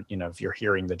 If you're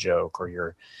hearing the joke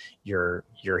or you're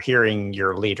hearing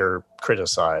your leader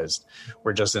criticized,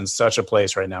 we're just in such a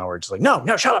place right now where it's like, no,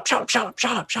 shut up.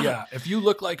 Yeah. If you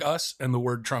look like us and the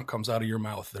word Trump comes out of your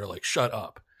mouth, they're like, shut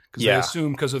up. Because they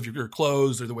assume because of your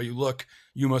clothes or the way you look,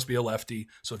 you must be a lefty.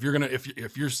 So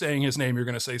if you're saying his name, you're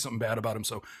gonna say something bad about him.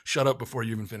 So shut up before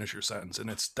you even finish your sentence. And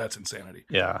that's insanity.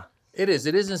 Yeah. It is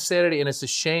insanity, and it's a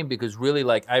shame because really,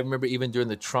 like, I remember even during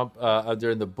the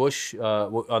during the Bush,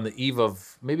 on the eve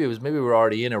of maybe we were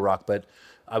already in Iraq, but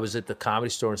I was at the Comedy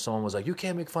Store and someone was like, "You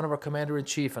can't make fun of our commander in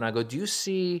chief," and I go,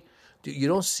 you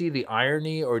don't see the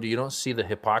irony or you don't see the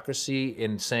hypocrisy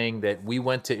in saying that we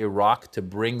went to Iraq to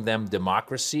bring them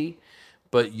democracy,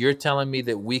 but you're telling me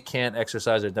that we can't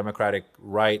exercise our democratic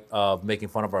right of making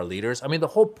fun of our leaders? I mean, the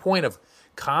whole point of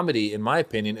comedy, in my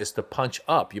opinion, is to punch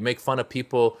up. You make fun of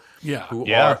people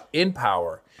who are in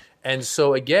power. And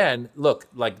so again, look,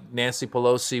 like Nancy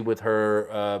Pelosi with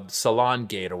her Salon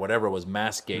Gate or whatever it was,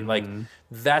 Mask Gate, like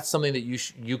that's something that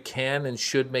you can and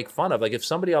should make fun of. Like if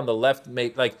somebody on the left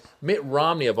like Mitt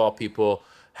Romney of all people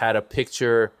had a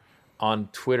picture on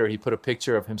Twitter, he put a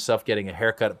picture of himself getting a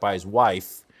haircut by his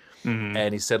wife.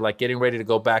 And he said, like, getting ready to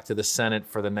go back to the Senate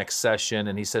for the next session.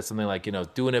 And he said something like,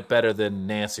 doing it better than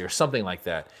Nancy or something like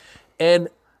that. And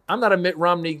I'm not a Mitt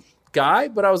Romney guy,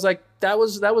 but I was like, that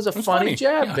was a funny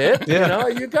jab, Mitt.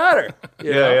 You got her.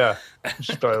 You know?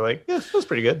 She's probably like, yeah, that was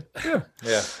pretty good.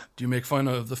 Yeah. Do you make fun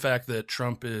of the fact that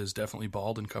Trump is definitely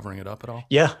bald and covering it up at all?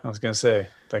 Yeah, I was going to say,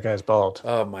 that guy's bald.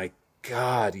 Oh, my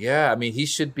God, yeah. I mean, he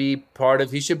should be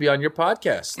on your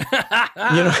podcast.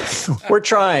 We're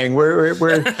trying. We're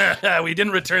we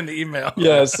didn't return the email.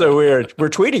 Yeah, it's so weird. We're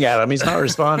tweeting at him. He's not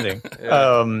responding.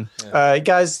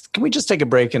 Guys, can we just take a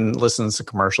break and listen to some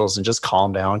commercials and just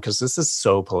calm down? Because this is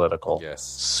so political. Yes.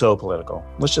 So political.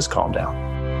 Let's just calm down.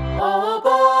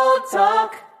 All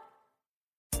talk.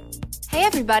 Hey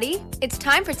everybody, it's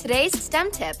time for today's STEM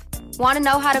tip. Want to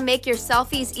know how to make your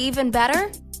selfies even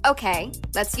better? Okay,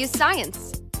 let's use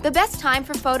science. The best time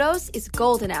for photos is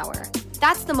golden hour.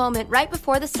 That's the moment right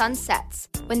before the sun sets,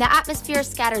 when the atmosphere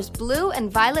scatters blue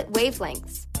and violet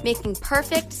wavelengths, making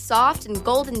perfect, soft, and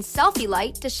golden selfie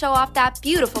light to show off that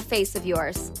beautiful face of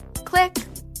yours. Click.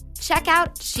 Check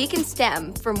out Chic and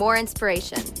STEM for more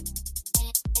inspiration.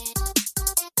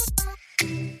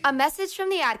 A message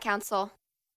from the Ad Council.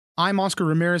 I'm Oscar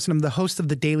Ramirez, and I'm the host of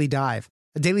The Daily Dive,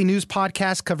 a daily news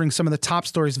podcast covering some of the top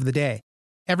stories of the day.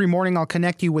 Every morning, I'll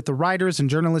connect you with the writers and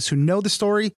journalists who know the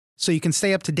story so you can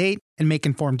stay up to date and make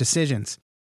informed decisions.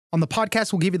 On the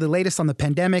podcast, we'll give you the latest on the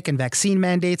pandemic and vaccine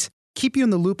mandates, keep you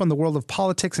in the loop on the world of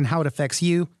politics and how it affects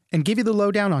you, and give you the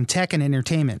lowdown on tech and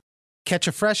entertainment. Catch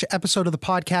a fresh episode of the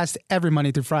podcast every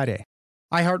Monday through Friday.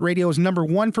 iHeartRadio is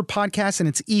 #1 for podcasts, and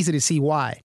it's easy to see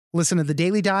why. Listen to The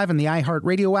Daily Dive on the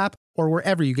iHeartRadio app or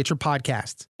wherever you get your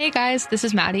podcasts. Hey guys, this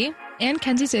is Maddie and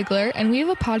Kenzie Ziegler, and we have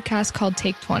a podcast called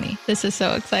Take 20. This is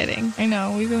so exciting. I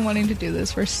know, we've been wanting to do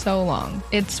this for so long.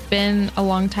 It's been a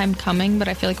long time coming, but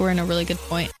I feel like we're in a really good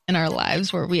point in our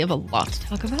lives where we have a lot to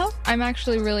talk about. I'm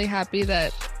actually really happy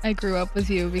that I grew up with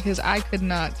you because I could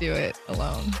not do it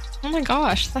alone. Oh my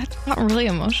gosh, that's not really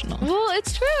emotional. Well,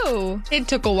 it's true. It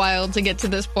took a while to get to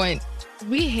this point.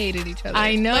 We hated each other.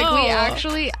 I know.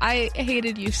 I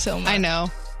hated you so much. I know.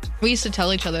 We used to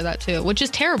tell each other that too, which is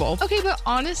terrible. Okay, but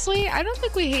honestly, I don't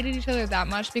think we hated each other that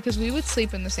much because we would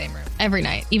sleep in the same room every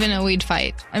night, even though we'd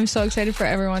fight. I'm so excited for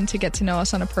everyone to get to know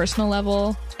us on a personal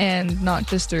level and not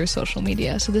just through social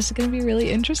media. So this is going to be really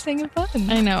interesting and fun.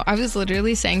 I know. I was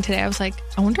literally saying today, I was like,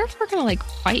 I wonder if we're going to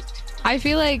fight. I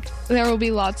feel like there will be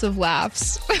lots of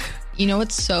laughs. You know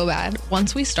what's so bad?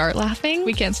 Once we start laughing,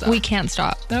 we can't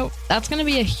stop. Nope. That's going to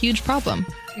be a huge problem.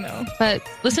 No. But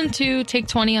listen to Take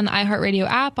 20 on the iHeartRadio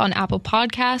app, on Apple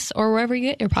Podcasts, or wherever you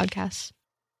get your podcasts.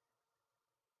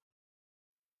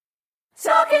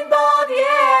 Talking Bald,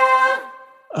 yeah.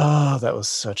 Oh, that was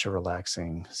such a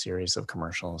relaxing series of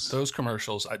commercials. Those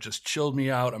commercials, I just chilled me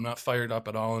out. I'm not fired up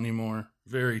at all anymore.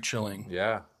 Very chilling.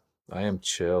 Yeah, I am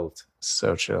chilled.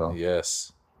 So chill.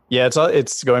 Yes. Yeah,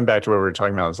 it's going back to what we were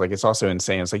talking about. It's like, it's also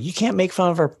insane. It's like, you can't make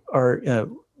fun of our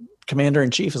commander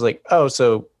in chief. Is like, oh,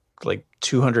 so like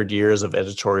 200 years of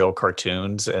editorial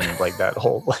cartoons and like that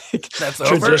whole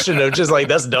tradition of just like,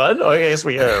 that's done. Oh, I guess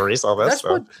we gotta erase all that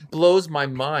stuff. That's what blows my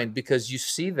mind, because you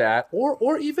see that,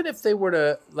 or even if they were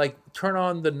to like turn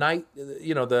on the night,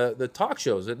 the talk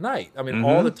shows at night. I mean,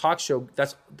 all the talk show.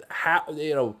 That's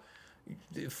how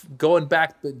going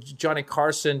back Johnny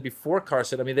Carson before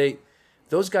Carson. I mean,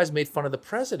 those guys made fun of the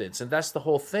presidents, and that's the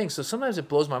whole thing. So sometimes it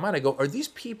blows my mind. I go, are these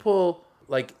people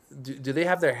like, do they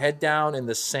have their head down in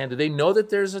the sand? Do they know that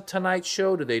there's a Tonight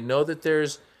Show? Do they know that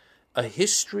there's a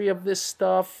history of this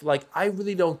stuff? Like, I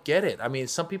really don't get it. I mean,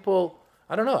 some people,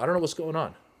 I don't know what's going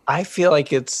on. I feel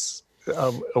like it's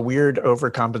a weird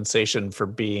overcompensation for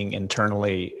being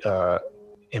internally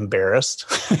embarrassed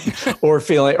or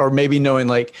feeling, or maybe knowing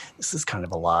like, this is kind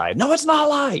of a lie. No, it's not a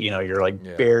lie. You know, you're like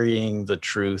burying the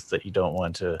truth that you don't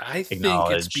want to acknowledge.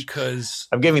 Think it's because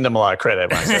I'm giving them a lot of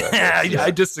credit when I say that.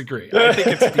 I disagree. I think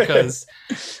it's because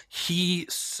he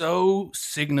so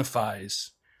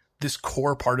signifies this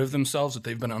core part of themselves that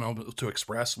they've been unable to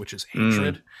express, which is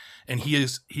hatred. And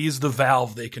he's the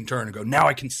valve they can turn and go, now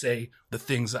I can say the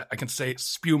things that I can say,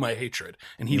 spew my hatred.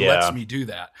 And he lets me do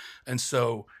that. And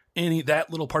so that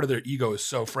little part of their ego is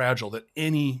so fragile that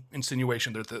any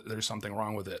insinuation that there's something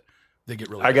wrong with it, they get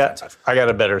really defensive. I got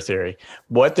a better theory.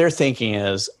 What they're thinking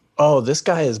is, oh, this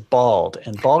guy is bald,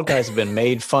 and bald guys have been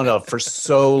made fun of for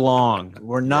so long.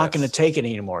 We're not going to take it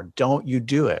anymore. Don't you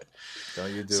do it.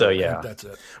 Don't you do so, it. Yeah. That's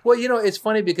it. Well, you know, it's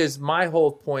funny because my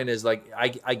whole point is like,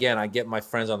 I get my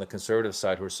friends on the conservative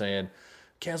side who are saying,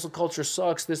 cancel culture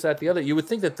sucks, this, that, the other. You would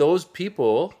think that those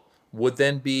people would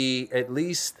then be at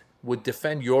least would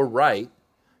defend your right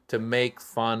to make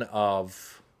fun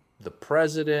of the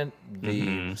president,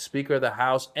 the Speaker of the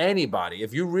House, anybody.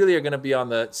 If you really are going to be on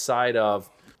the side of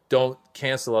don't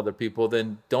cancel other people,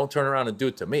 then don't turn around and do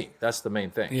it to me. That's the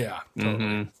main thing. Yeah,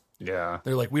 totally. Yeah.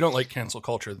 They're like, we don't like cancel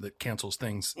culture that cancels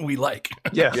things we like.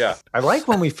 Yeah. I like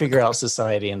when we figure out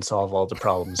society and solve all the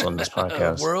problems on this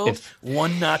podcast. World,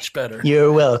 one notch better.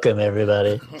 You're welcome,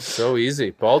 everybody. So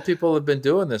easy. Bald people have been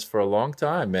doing this for a long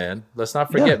time, man. Let's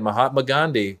not forget Mahatma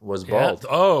Gandhi was bald.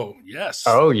 Oh, yes.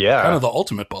 Oh, yeah. Kind of the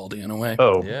ultimate baldy in a way.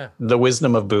 Oh, yeah. The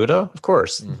wisdom of Buddha, of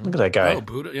course. Look at that guy. Oh,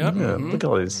 Buddha, yeah. Look at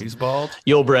all these. He's bald.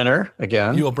 Yul Brynner,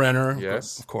 again. Yul Brynner,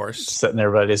 yes. Of course. Setting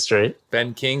everybody straight.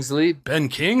 Ben Kingsley.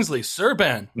 Sir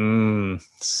Ben.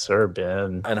 Sir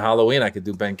Ben. And Halloween, I could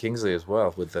do Ben Kingsley as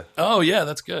well with the. Oh yeah,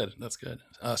 that's good.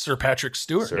 Sir Patrick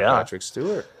Stewart. Patrick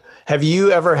Stewart. Have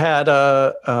you ever had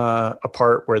a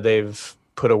part where they've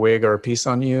put a wig or a piece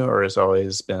on you, or has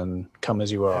always been come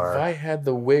as you are? Have I had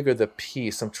the wig or the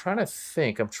piece? I'm trying to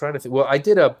think. Well, I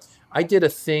did a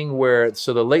thing where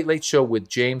the Late Late Show with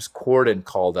James Corden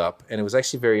called up, and it was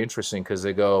actually very interesting because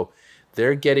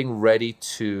they're getting ready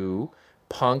to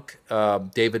punk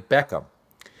David Beckham.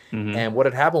 And what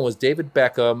had happened was David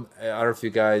Beckham, I don't know if you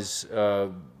guys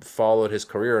followed his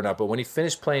career or not, but when he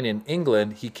finished playing in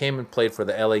England, he came and played for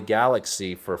the LA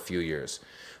Galaxy for a few years.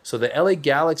 So the LA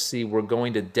Galaxy were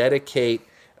going to dedicate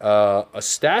a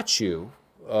statue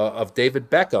of David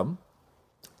Beckham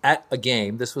at a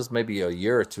game. This was maybe a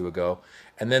year or two ago.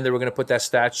 And then they were going to put that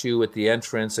statue at the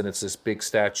entrance, and it's this big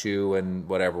statue and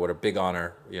what a big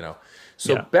honor, you know.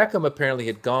 So Beckham apparently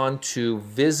had gone to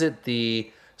visit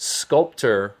the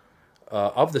sculptor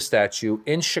of the statue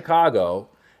in Chicago,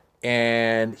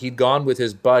 and he'd gone with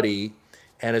his buddy,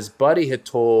 and his buddy had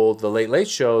told the Late Late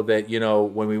Show that, you know,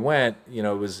 when we went, you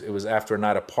know, it was after a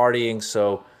night of partying,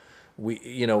 so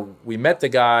we met the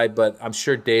guy, but I'm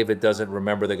sure David doesn't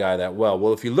remember the guy that well.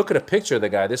 Well, if you look at a picture of the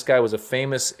guy, this guy was a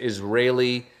famous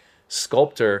Israeli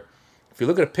sculptor. If you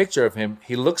look at a picture of him,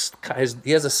 he has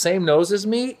the same nose as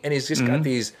me, and he's just got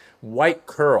these white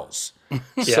curls.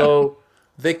 So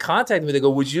they contacted me. They go,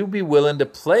 would you be willing to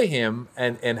play him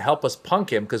and help us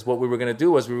punk him? Because what we were going to do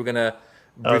was we were going to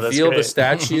reveal the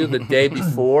statue the day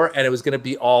before, and it was going to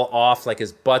be all off, like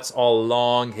his butt's all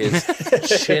long, his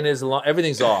chin is long,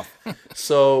 everything's off.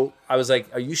 So I was like,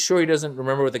 are you sure he doesn't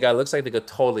remember what the guy looks like? They go,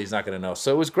 totally, he's not going to know.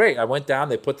 So it was great. I went down,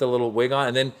 they put the little wig on,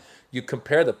 and then you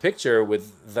compare the picture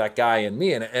with that guy and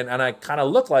me, and I kind of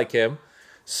look like him.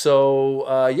 So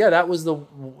that was the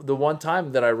one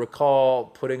time that I recall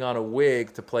putting on a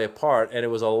wig to play a part, and it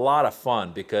was a lot of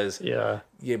fun because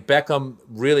Beckham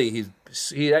really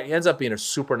he ends up being a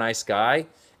super nice guy,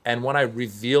 and when I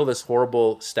reveal this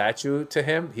horrible statue to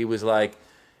him, he was like,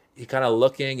 he kind of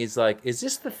looking, he's like, is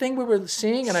this the thing we were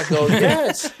seeing? And I go,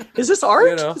 yes. Is this art?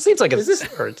 You know, it seems like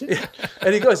it's art.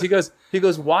 And he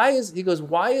goes, why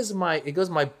is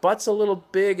my butt's a little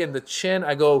big and the chin?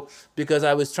 I go, because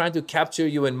I was trying to capture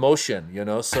you in motion, you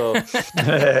know, so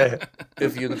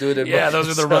if you do the those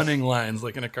are the running lines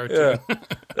like in a cartoon.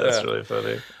 That's really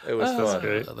funny. It was fun.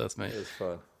 Great. That's nice. It was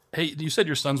fun. Hey, you said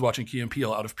your son's watching Key and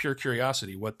Peele. Out of pure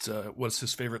curiosity, what's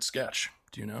his favorite sketch?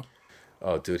 Do you know?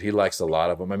 Oh, dude, he likes a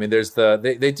lot of them. I mean, there's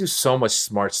they do so much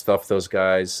smart stuff, those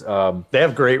guys. They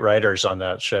have great writers on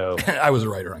that show. I was a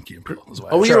writer on Key and Peele as well.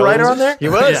 Oh, were you a writer on there? He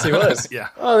was. Yeah.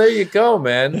 Oh, there you go,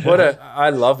 man. I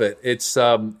love it.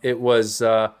 It was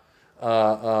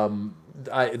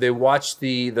They watch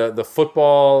the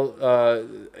football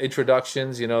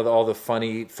introductions. You know, all the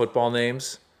funny football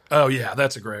names. Oh yeah,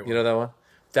 that's a great one. You know that one?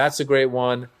 That's a great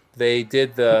one. They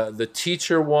did the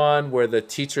teacher one where the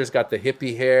teacher's got the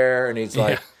hippie hair and he's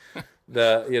like.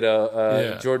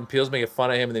 Jordan Peele's making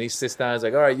fun of him, and then he sits down. And he's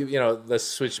like, "All right, let's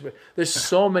switch." There's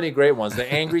so many great ones. The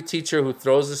angry teacher who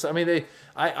throws this. I mean,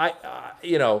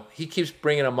 he keeps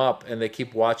bringing them up, and they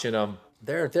keep watching them.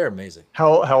 They're amazing.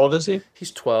 How old is he?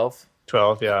 He's 12.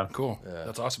 12, yeah. Cool. Yeah.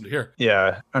 That's awesome to hear.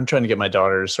 Yeah, I'm trying to get my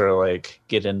daughter to sort of like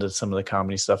get into some of the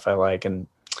comedy stuff I like, and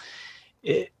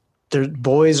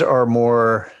boys are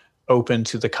more open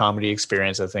to the comedy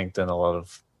experience, I think, than a lot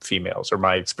of females, or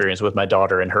my experience with my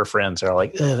daughter and her friends are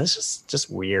like, this is just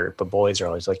weird. But boys are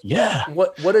always like, yeah.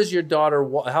 What is your daughter?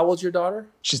 How old's your daughter?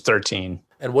 She's 13.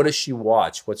 And what does she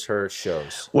watch? What's her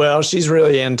shows? Well, she's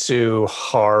really into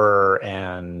horror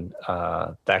and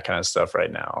that kind of stuff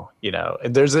right now. You know,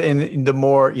 the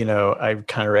more, I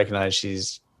kind of recognize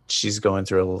she's going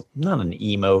through not an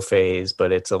emo phase,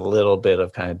 but it's a little bit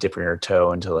of kind of dipping her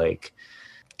toe into like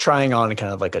trying on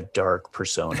kind of like a dark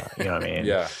persona. You know what I mean?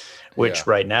 Yeah. Which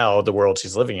right now the world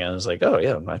she's living in is like, oh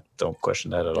yeah, I don't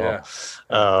question that at all.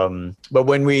 But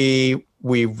when we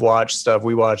watched stuff,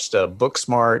 we watched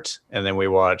Booksmart, and then we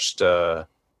watched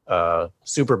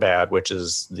Superbad, which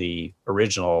is the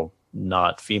original,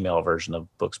 not female version of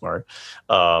Booksmart.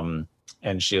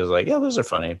 And she was like, yeah, those are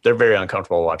funny. They're very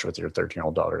uncomfortable to watch with your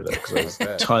 13-year-old daughter, though, because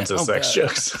there's tons of sex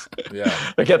jokes. Yeah.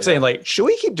 I kept saying, like, should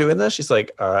we keep doing this? She's like,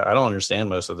 I don't understand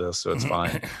most of this, so it's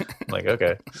fine. I'm like,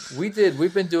 okay.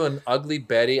 We've been doing Ugly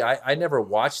Betty. I never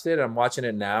watched it. I'm watching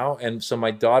it now. And so my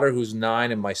daughter, who's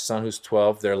 9, and my son, who's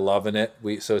 12, they're loving it.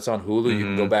 So it's on Hulu. You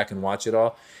can go back and watch it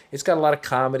all. It's got a lot of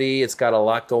comedy. It's got a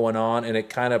lot going on. And it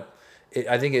kind of,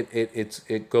 I think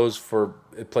it goes for,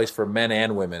 it plays for men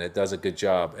and women. It does a good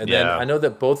job. And then I know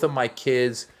that both of my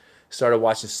kids started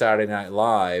watching Saturday Night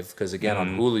Live, because again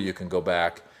on Hulu you can go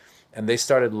back, and they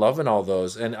started loving all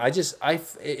those. And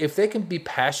if they can be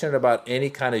passionate about any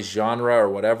kind of genre or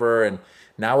whatever, and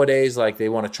nowadays like they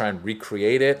want to try and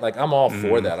recreate it, like I'm all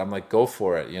for that. I'm like, go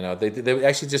for it. They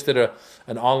actually just did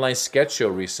an online sketch show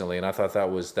recently, and I thought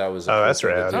that was that's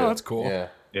rad. Oh, that's cool.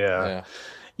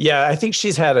 Yeah, I think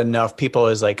she's had enough people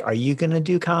is like, are you going to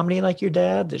do comedy like your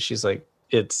dad? That she's like,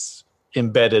 it's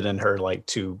embedded in her like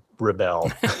to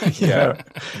rebel. Yeah.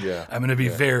 I'm going to be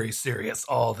very serious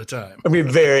all the time. I mean,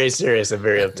 very serious and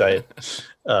very uptight.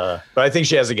 But I think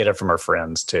she has to get it from her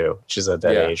friends too. She's at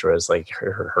that age where it's like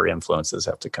her influences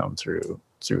have to come through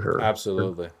her.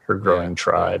 Absolutely. Her growing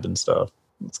tribe and stuff.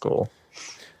 It's cool.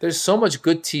 There's so much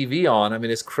good TV on. I mean,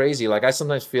 it's crazy. Like I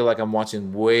sometimes feel like I'm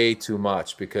watching way too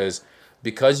much because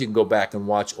you can go back and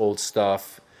watch old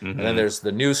stuff, and then there's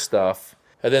the new stuff,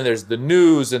 and then there's the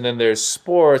news, and then there's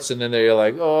sports, and then you're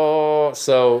like, oh,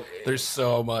 so there's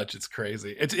so much. It's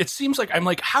crazy. It seems like I'm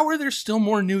like, how are there still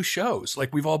more new shows?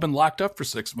 Like we've all been locked up for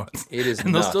 6 months. It is,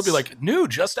 and nuts. they'll still be like, new,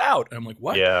 just out. And I'm like,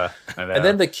 what? Yeah, I know.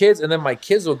 And then my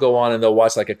kids will go on and they'll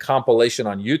watch like a compilation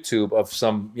on YouTube of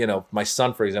some, my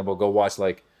son, for example, will go watch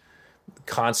like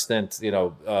constant,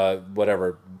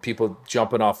 whatever, people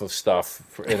jumping off of stuff,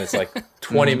 and it's like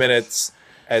 20 minutes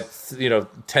at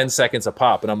 10 seconds a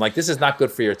pop, and I'm like, this is not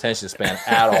good for your attention span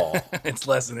at all. It's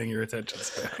lessening your attention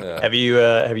span. Have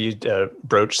you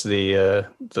broached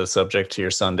the subject to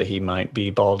your son that he might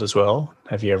be bald as well?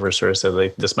 Have you ever sort of said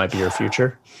like, this might be your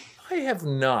future? I have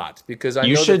not, because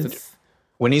you should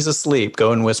when he's asleep,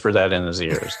 go and whisper that in his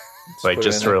ears. Like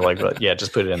just sort of like,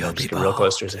 just put it in there, just get real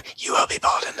close to his. You will be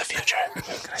bald in the future. I'm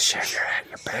gonna share your head.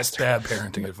 That's bad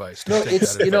parenting advice. No,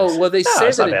 it's well, they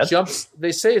say that it jumps.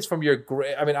 They say it's from your.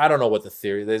 I mean, I don't know what the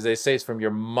theory. They say it's from your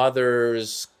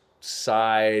mother's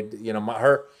side.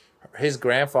 His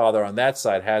grandfather on that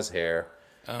side has hair.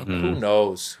 Who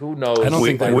knows? Who knows? I don't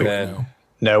think they would know.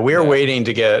 No, we're waiting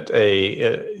to get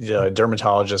a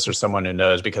dermatologist or someone who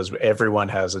knows, because everyone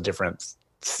has a different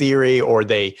theory, or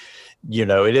they.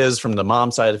 It is from the mom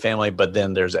side of the family, but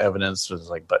then there's evidence was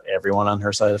like, but everyone on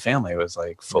her side of the family was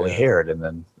like fully haired, and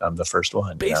then I'm the first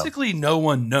one. Basically, no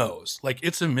one knows. Like,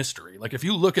 it's a mystery. Like, if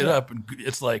you look it up,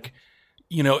 it's like,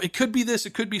 it could be this,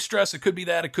 it could be stress, it could be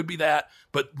that,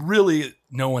 but really,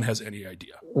 no one has any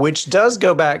idea. Which does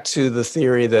go back to the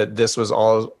theory that this was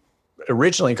all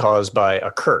originally caused by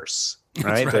a curse.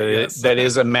 right? That's right, yes. That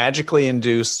is a magically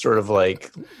induced sort of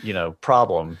like,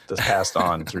 problem that's passed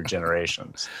on through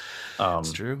generations.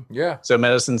 It's true. Yeah. So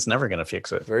medicine's never going to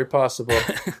fix it. Very possible.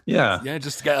 Yeah. Yeah,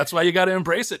 that's why you got to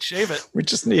embrace it, shave it. We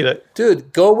just need it.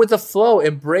 Dude, go with the flow,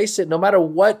 embrace it. No matter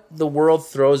what the world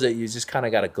throws at you, you just kind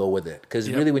of got to go with it. Because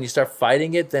really, when you start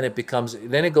fighting it, then it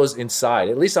goes inside.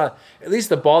 At least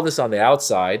the baldness on the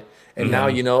outside. And now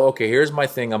okay, here's my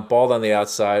thing. I'm bald on the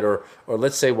outside, or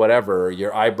let's say whatever, or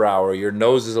your eyebrow or your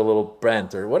nose is a little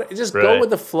bent, or what. Just go with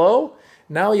the flow.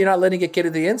 Now you're not letting it get to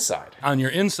the inside. On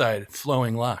your inside,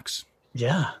 flowing locks.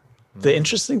 Yeah. The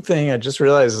interesting thing I just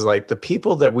realized is like the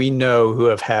people that we know who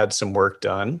have had some work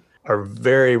done are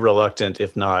very reluctant,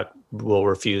 if not will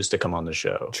refuse to come on the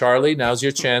show. Charlie, now's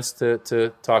your chance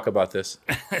to talk about this.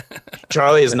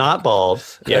 Charlie is not bald.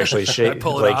 He actually he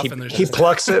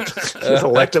plucks it. He's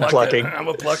elective plucking. I'm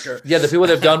a plucker. Yeah, the people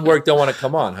that have done work don't want to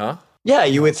come on, huh? Yeah,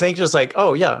 you would think just like,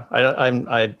 oh yeah,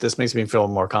 I this makes me feel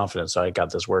more confident, so I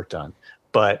got this work done.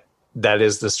 But that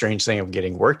is the strange thing of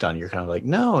getting work done. You're kind of like,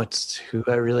 no, it's who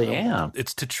I really am.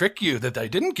 It's to trick you that I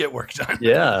didn't get work done.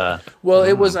 Yeah. Well,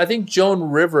 it was. I think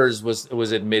Joan Rivers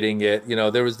was admitting it.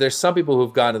 There's some people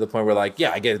who've gotten to the point where like,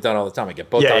 yeah, I get it done all the time. I get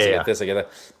Botox, I get this, I get that.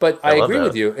 But I agree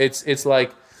with you. It's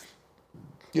like,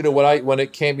 when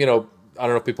it came, I don't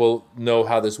know if people know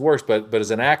how this works, but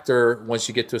as an actor, once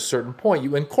you get to a certain point,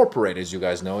 you incorporate, as you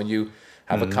guys know, and you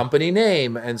have a company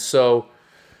name, and so.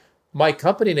 My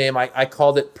company name, I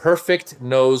called it Perfect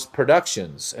Nose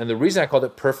Productions. And the reason I called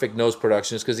it Perfect Nose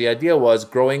Productions is because the idea was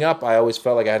growing up, I always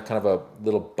felt like I had kind of a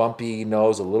little bumpy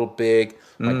nose, a little big.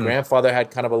 My grandfather had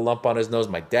kind of a lump on his nose.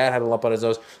 My dad had a lump on his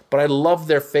nose. But I loved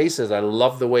their faces. I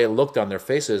loved the way it looked on their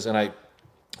faces. And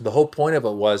the whole point of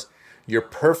it was you're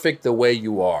perfect the way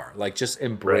you are. Like, just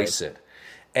embrace it.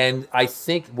 And I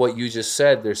think what you just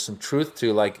said, there's some truth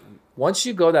to, like, once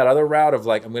you go that other route of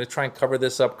like, I'm going to try and cover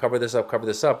this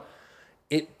up,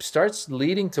 it starts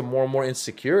leading to more and more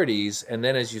insecurities. And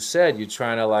then, as you said, you're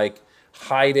trying to like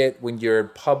hide it when you're in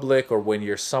public or when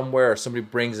you're somewhere or somebody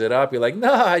brings it up. You're like,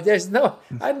 I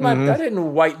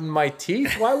didn't whiten my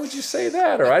teeth. Why would you say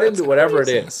that? Or I didn't do whatever it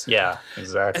is. Yeah,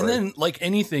 exactly. And then like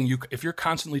anything, if you're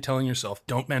constantly telling yourself,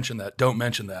 don't mention that,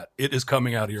 it is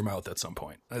coming out of your mouth at some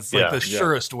point. That's like the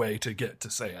surest way to get to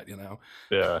say it,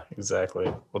 Yeah, exactly.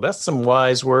 Well, that's some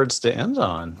wise words to end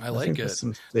on. I like it.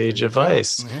 Some sage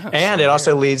advice. Yeah, and it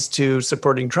also leads to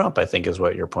supporting Trump, I think is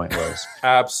what your point was.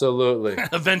 Absolutely.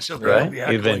 Eventually. Right?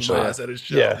 Eventually. Maz at his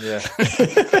show. Yeah.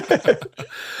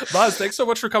 Maz, thanks so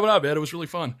much for coming on, man. It was really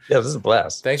fun. Yeah, this is a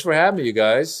blast. Thanks for having me, you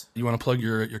guys. You want to plug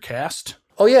your cast?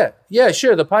 Oh, yeah,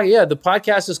 sure. The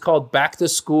podcast is called Back to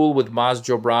School with Maz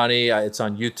Jobrani. It's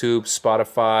on YouTube,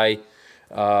 Spotify,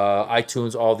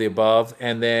 iTunes, all the above.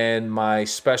 And then my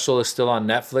special is still on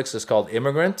Netflix. It's called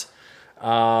Immigrant.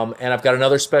 And I've got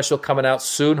another special coming out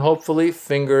soon, hopefully.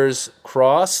 Fingers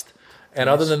crossed. And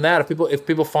other than that, if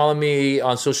people follow me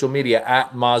on social media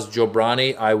at Maz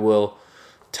Jobrani, I will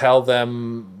tell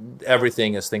them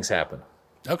everything as things happen.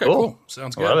 Okay, cool.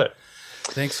 Sounds good. I love it.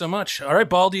 Thanks so much. All right,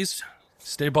 baldies.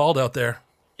 Stay bald out there.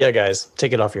 Yeah, guys.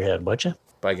 Take it off your head, would you?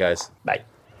 Bye, guys. Bye.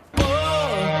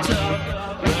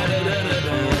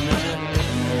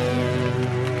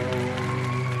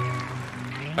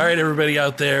 All right, everybody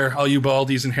out there, all you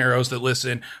baldies and harrows that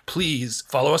listen, please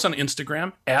follow us on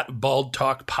Instagram at Bald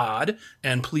Talk Pod,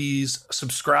 and please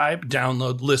subscribe,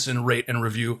 download, listen, rate, and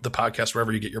review the podcast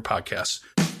wherever you get your podcasts.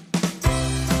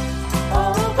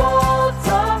 Oh, Bald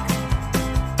Talk.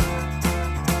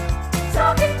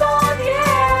 Talking bald,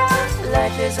 yeah.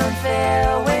 Life is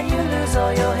unfair when you lose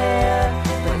all your hair,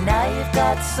 but now you've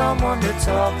got someone to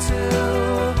talk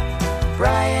to.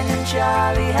 Brian and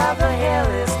Charlie have a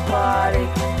hairless party,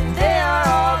 and they are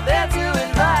all there to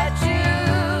invite you.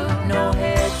 No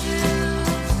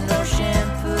hairdos, no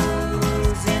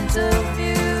shampoos,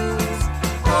 interviews,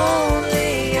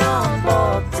 only on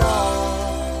Bald Talk.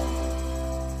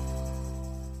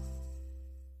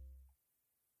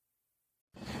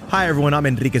 Hi, everyone. I'm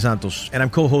Enrique Santos, and I'm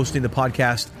co-hosting the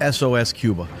podcast SOS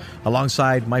Cuba,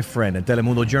 alongside my friend and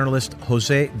Telemundo journalist,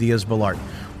 Jose Diaz-Balart.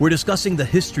 We're discussing the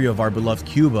history of our beloved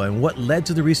Cuba and what led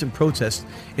to the recent protests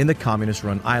in the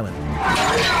communist-run island.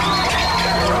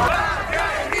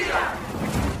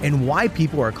 And why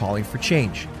people are calling for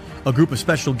change. A group of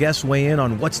special guests weigh in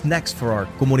on what's next for our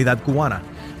Comunidad Cubana.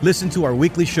 Listen to our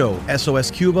weekly show,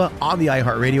 SOS Cuba, on the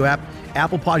iHeartRadio app,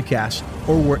 Apple Podcasts,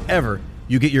 or wherever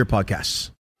you get your podcasts.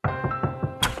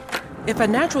 If a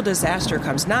natural disaster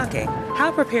comes knocking,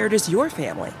 how prepared is your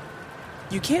family?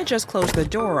 You can't just close the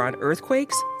door on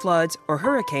earthquakes, floods, or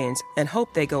hurricanes and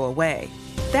hope they go away.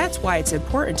 That's why it's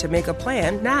important to make a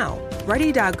plan now.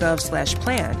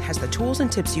 Ready.gov/plan has the tools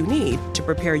and tips you need to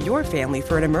prepare your family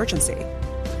for an emergency.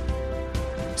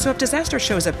 So if disaster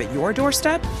shows up at your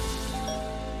doorstep,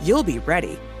 you'll be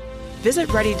ready.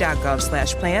 Visit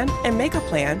ready.gov/plan and make a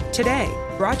plan today.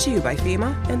 Brought to you by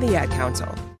FEMA and the Ad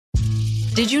Council.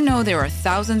 Did you know there are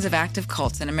thousands of active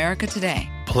cults in America today?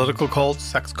 Political cults,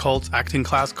 sex cults, acting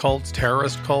class cults,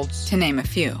 terrorist cults. To name a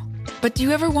few. But do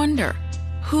you ever wonder,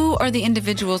 who are the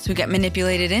individuals who get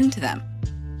manipulated into them?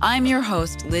 I'm your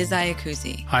host, Liz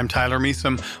Iacuzzi. I'm Tyler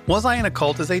Measom. Was I in a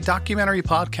Cult is a documentary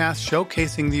podcast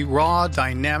showcasing the raw,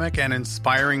 dynamic, and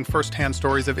inspiring firsthand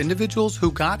stories of individuals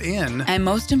who got in. And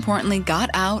most importantly, got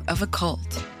out of a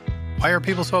cult. Why are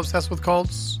people so obsessed with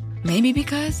cults? Maybe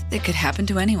because it could happen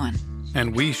to anyone.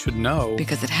 And we should know.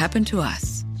 Because it happened to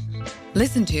us.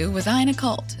 Listen to Was I in a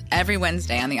Cult every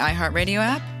Wednesday on the iHeartRadio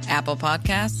app, Apple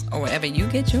Podcasts, or wherever you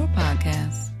get your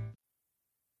podcasts.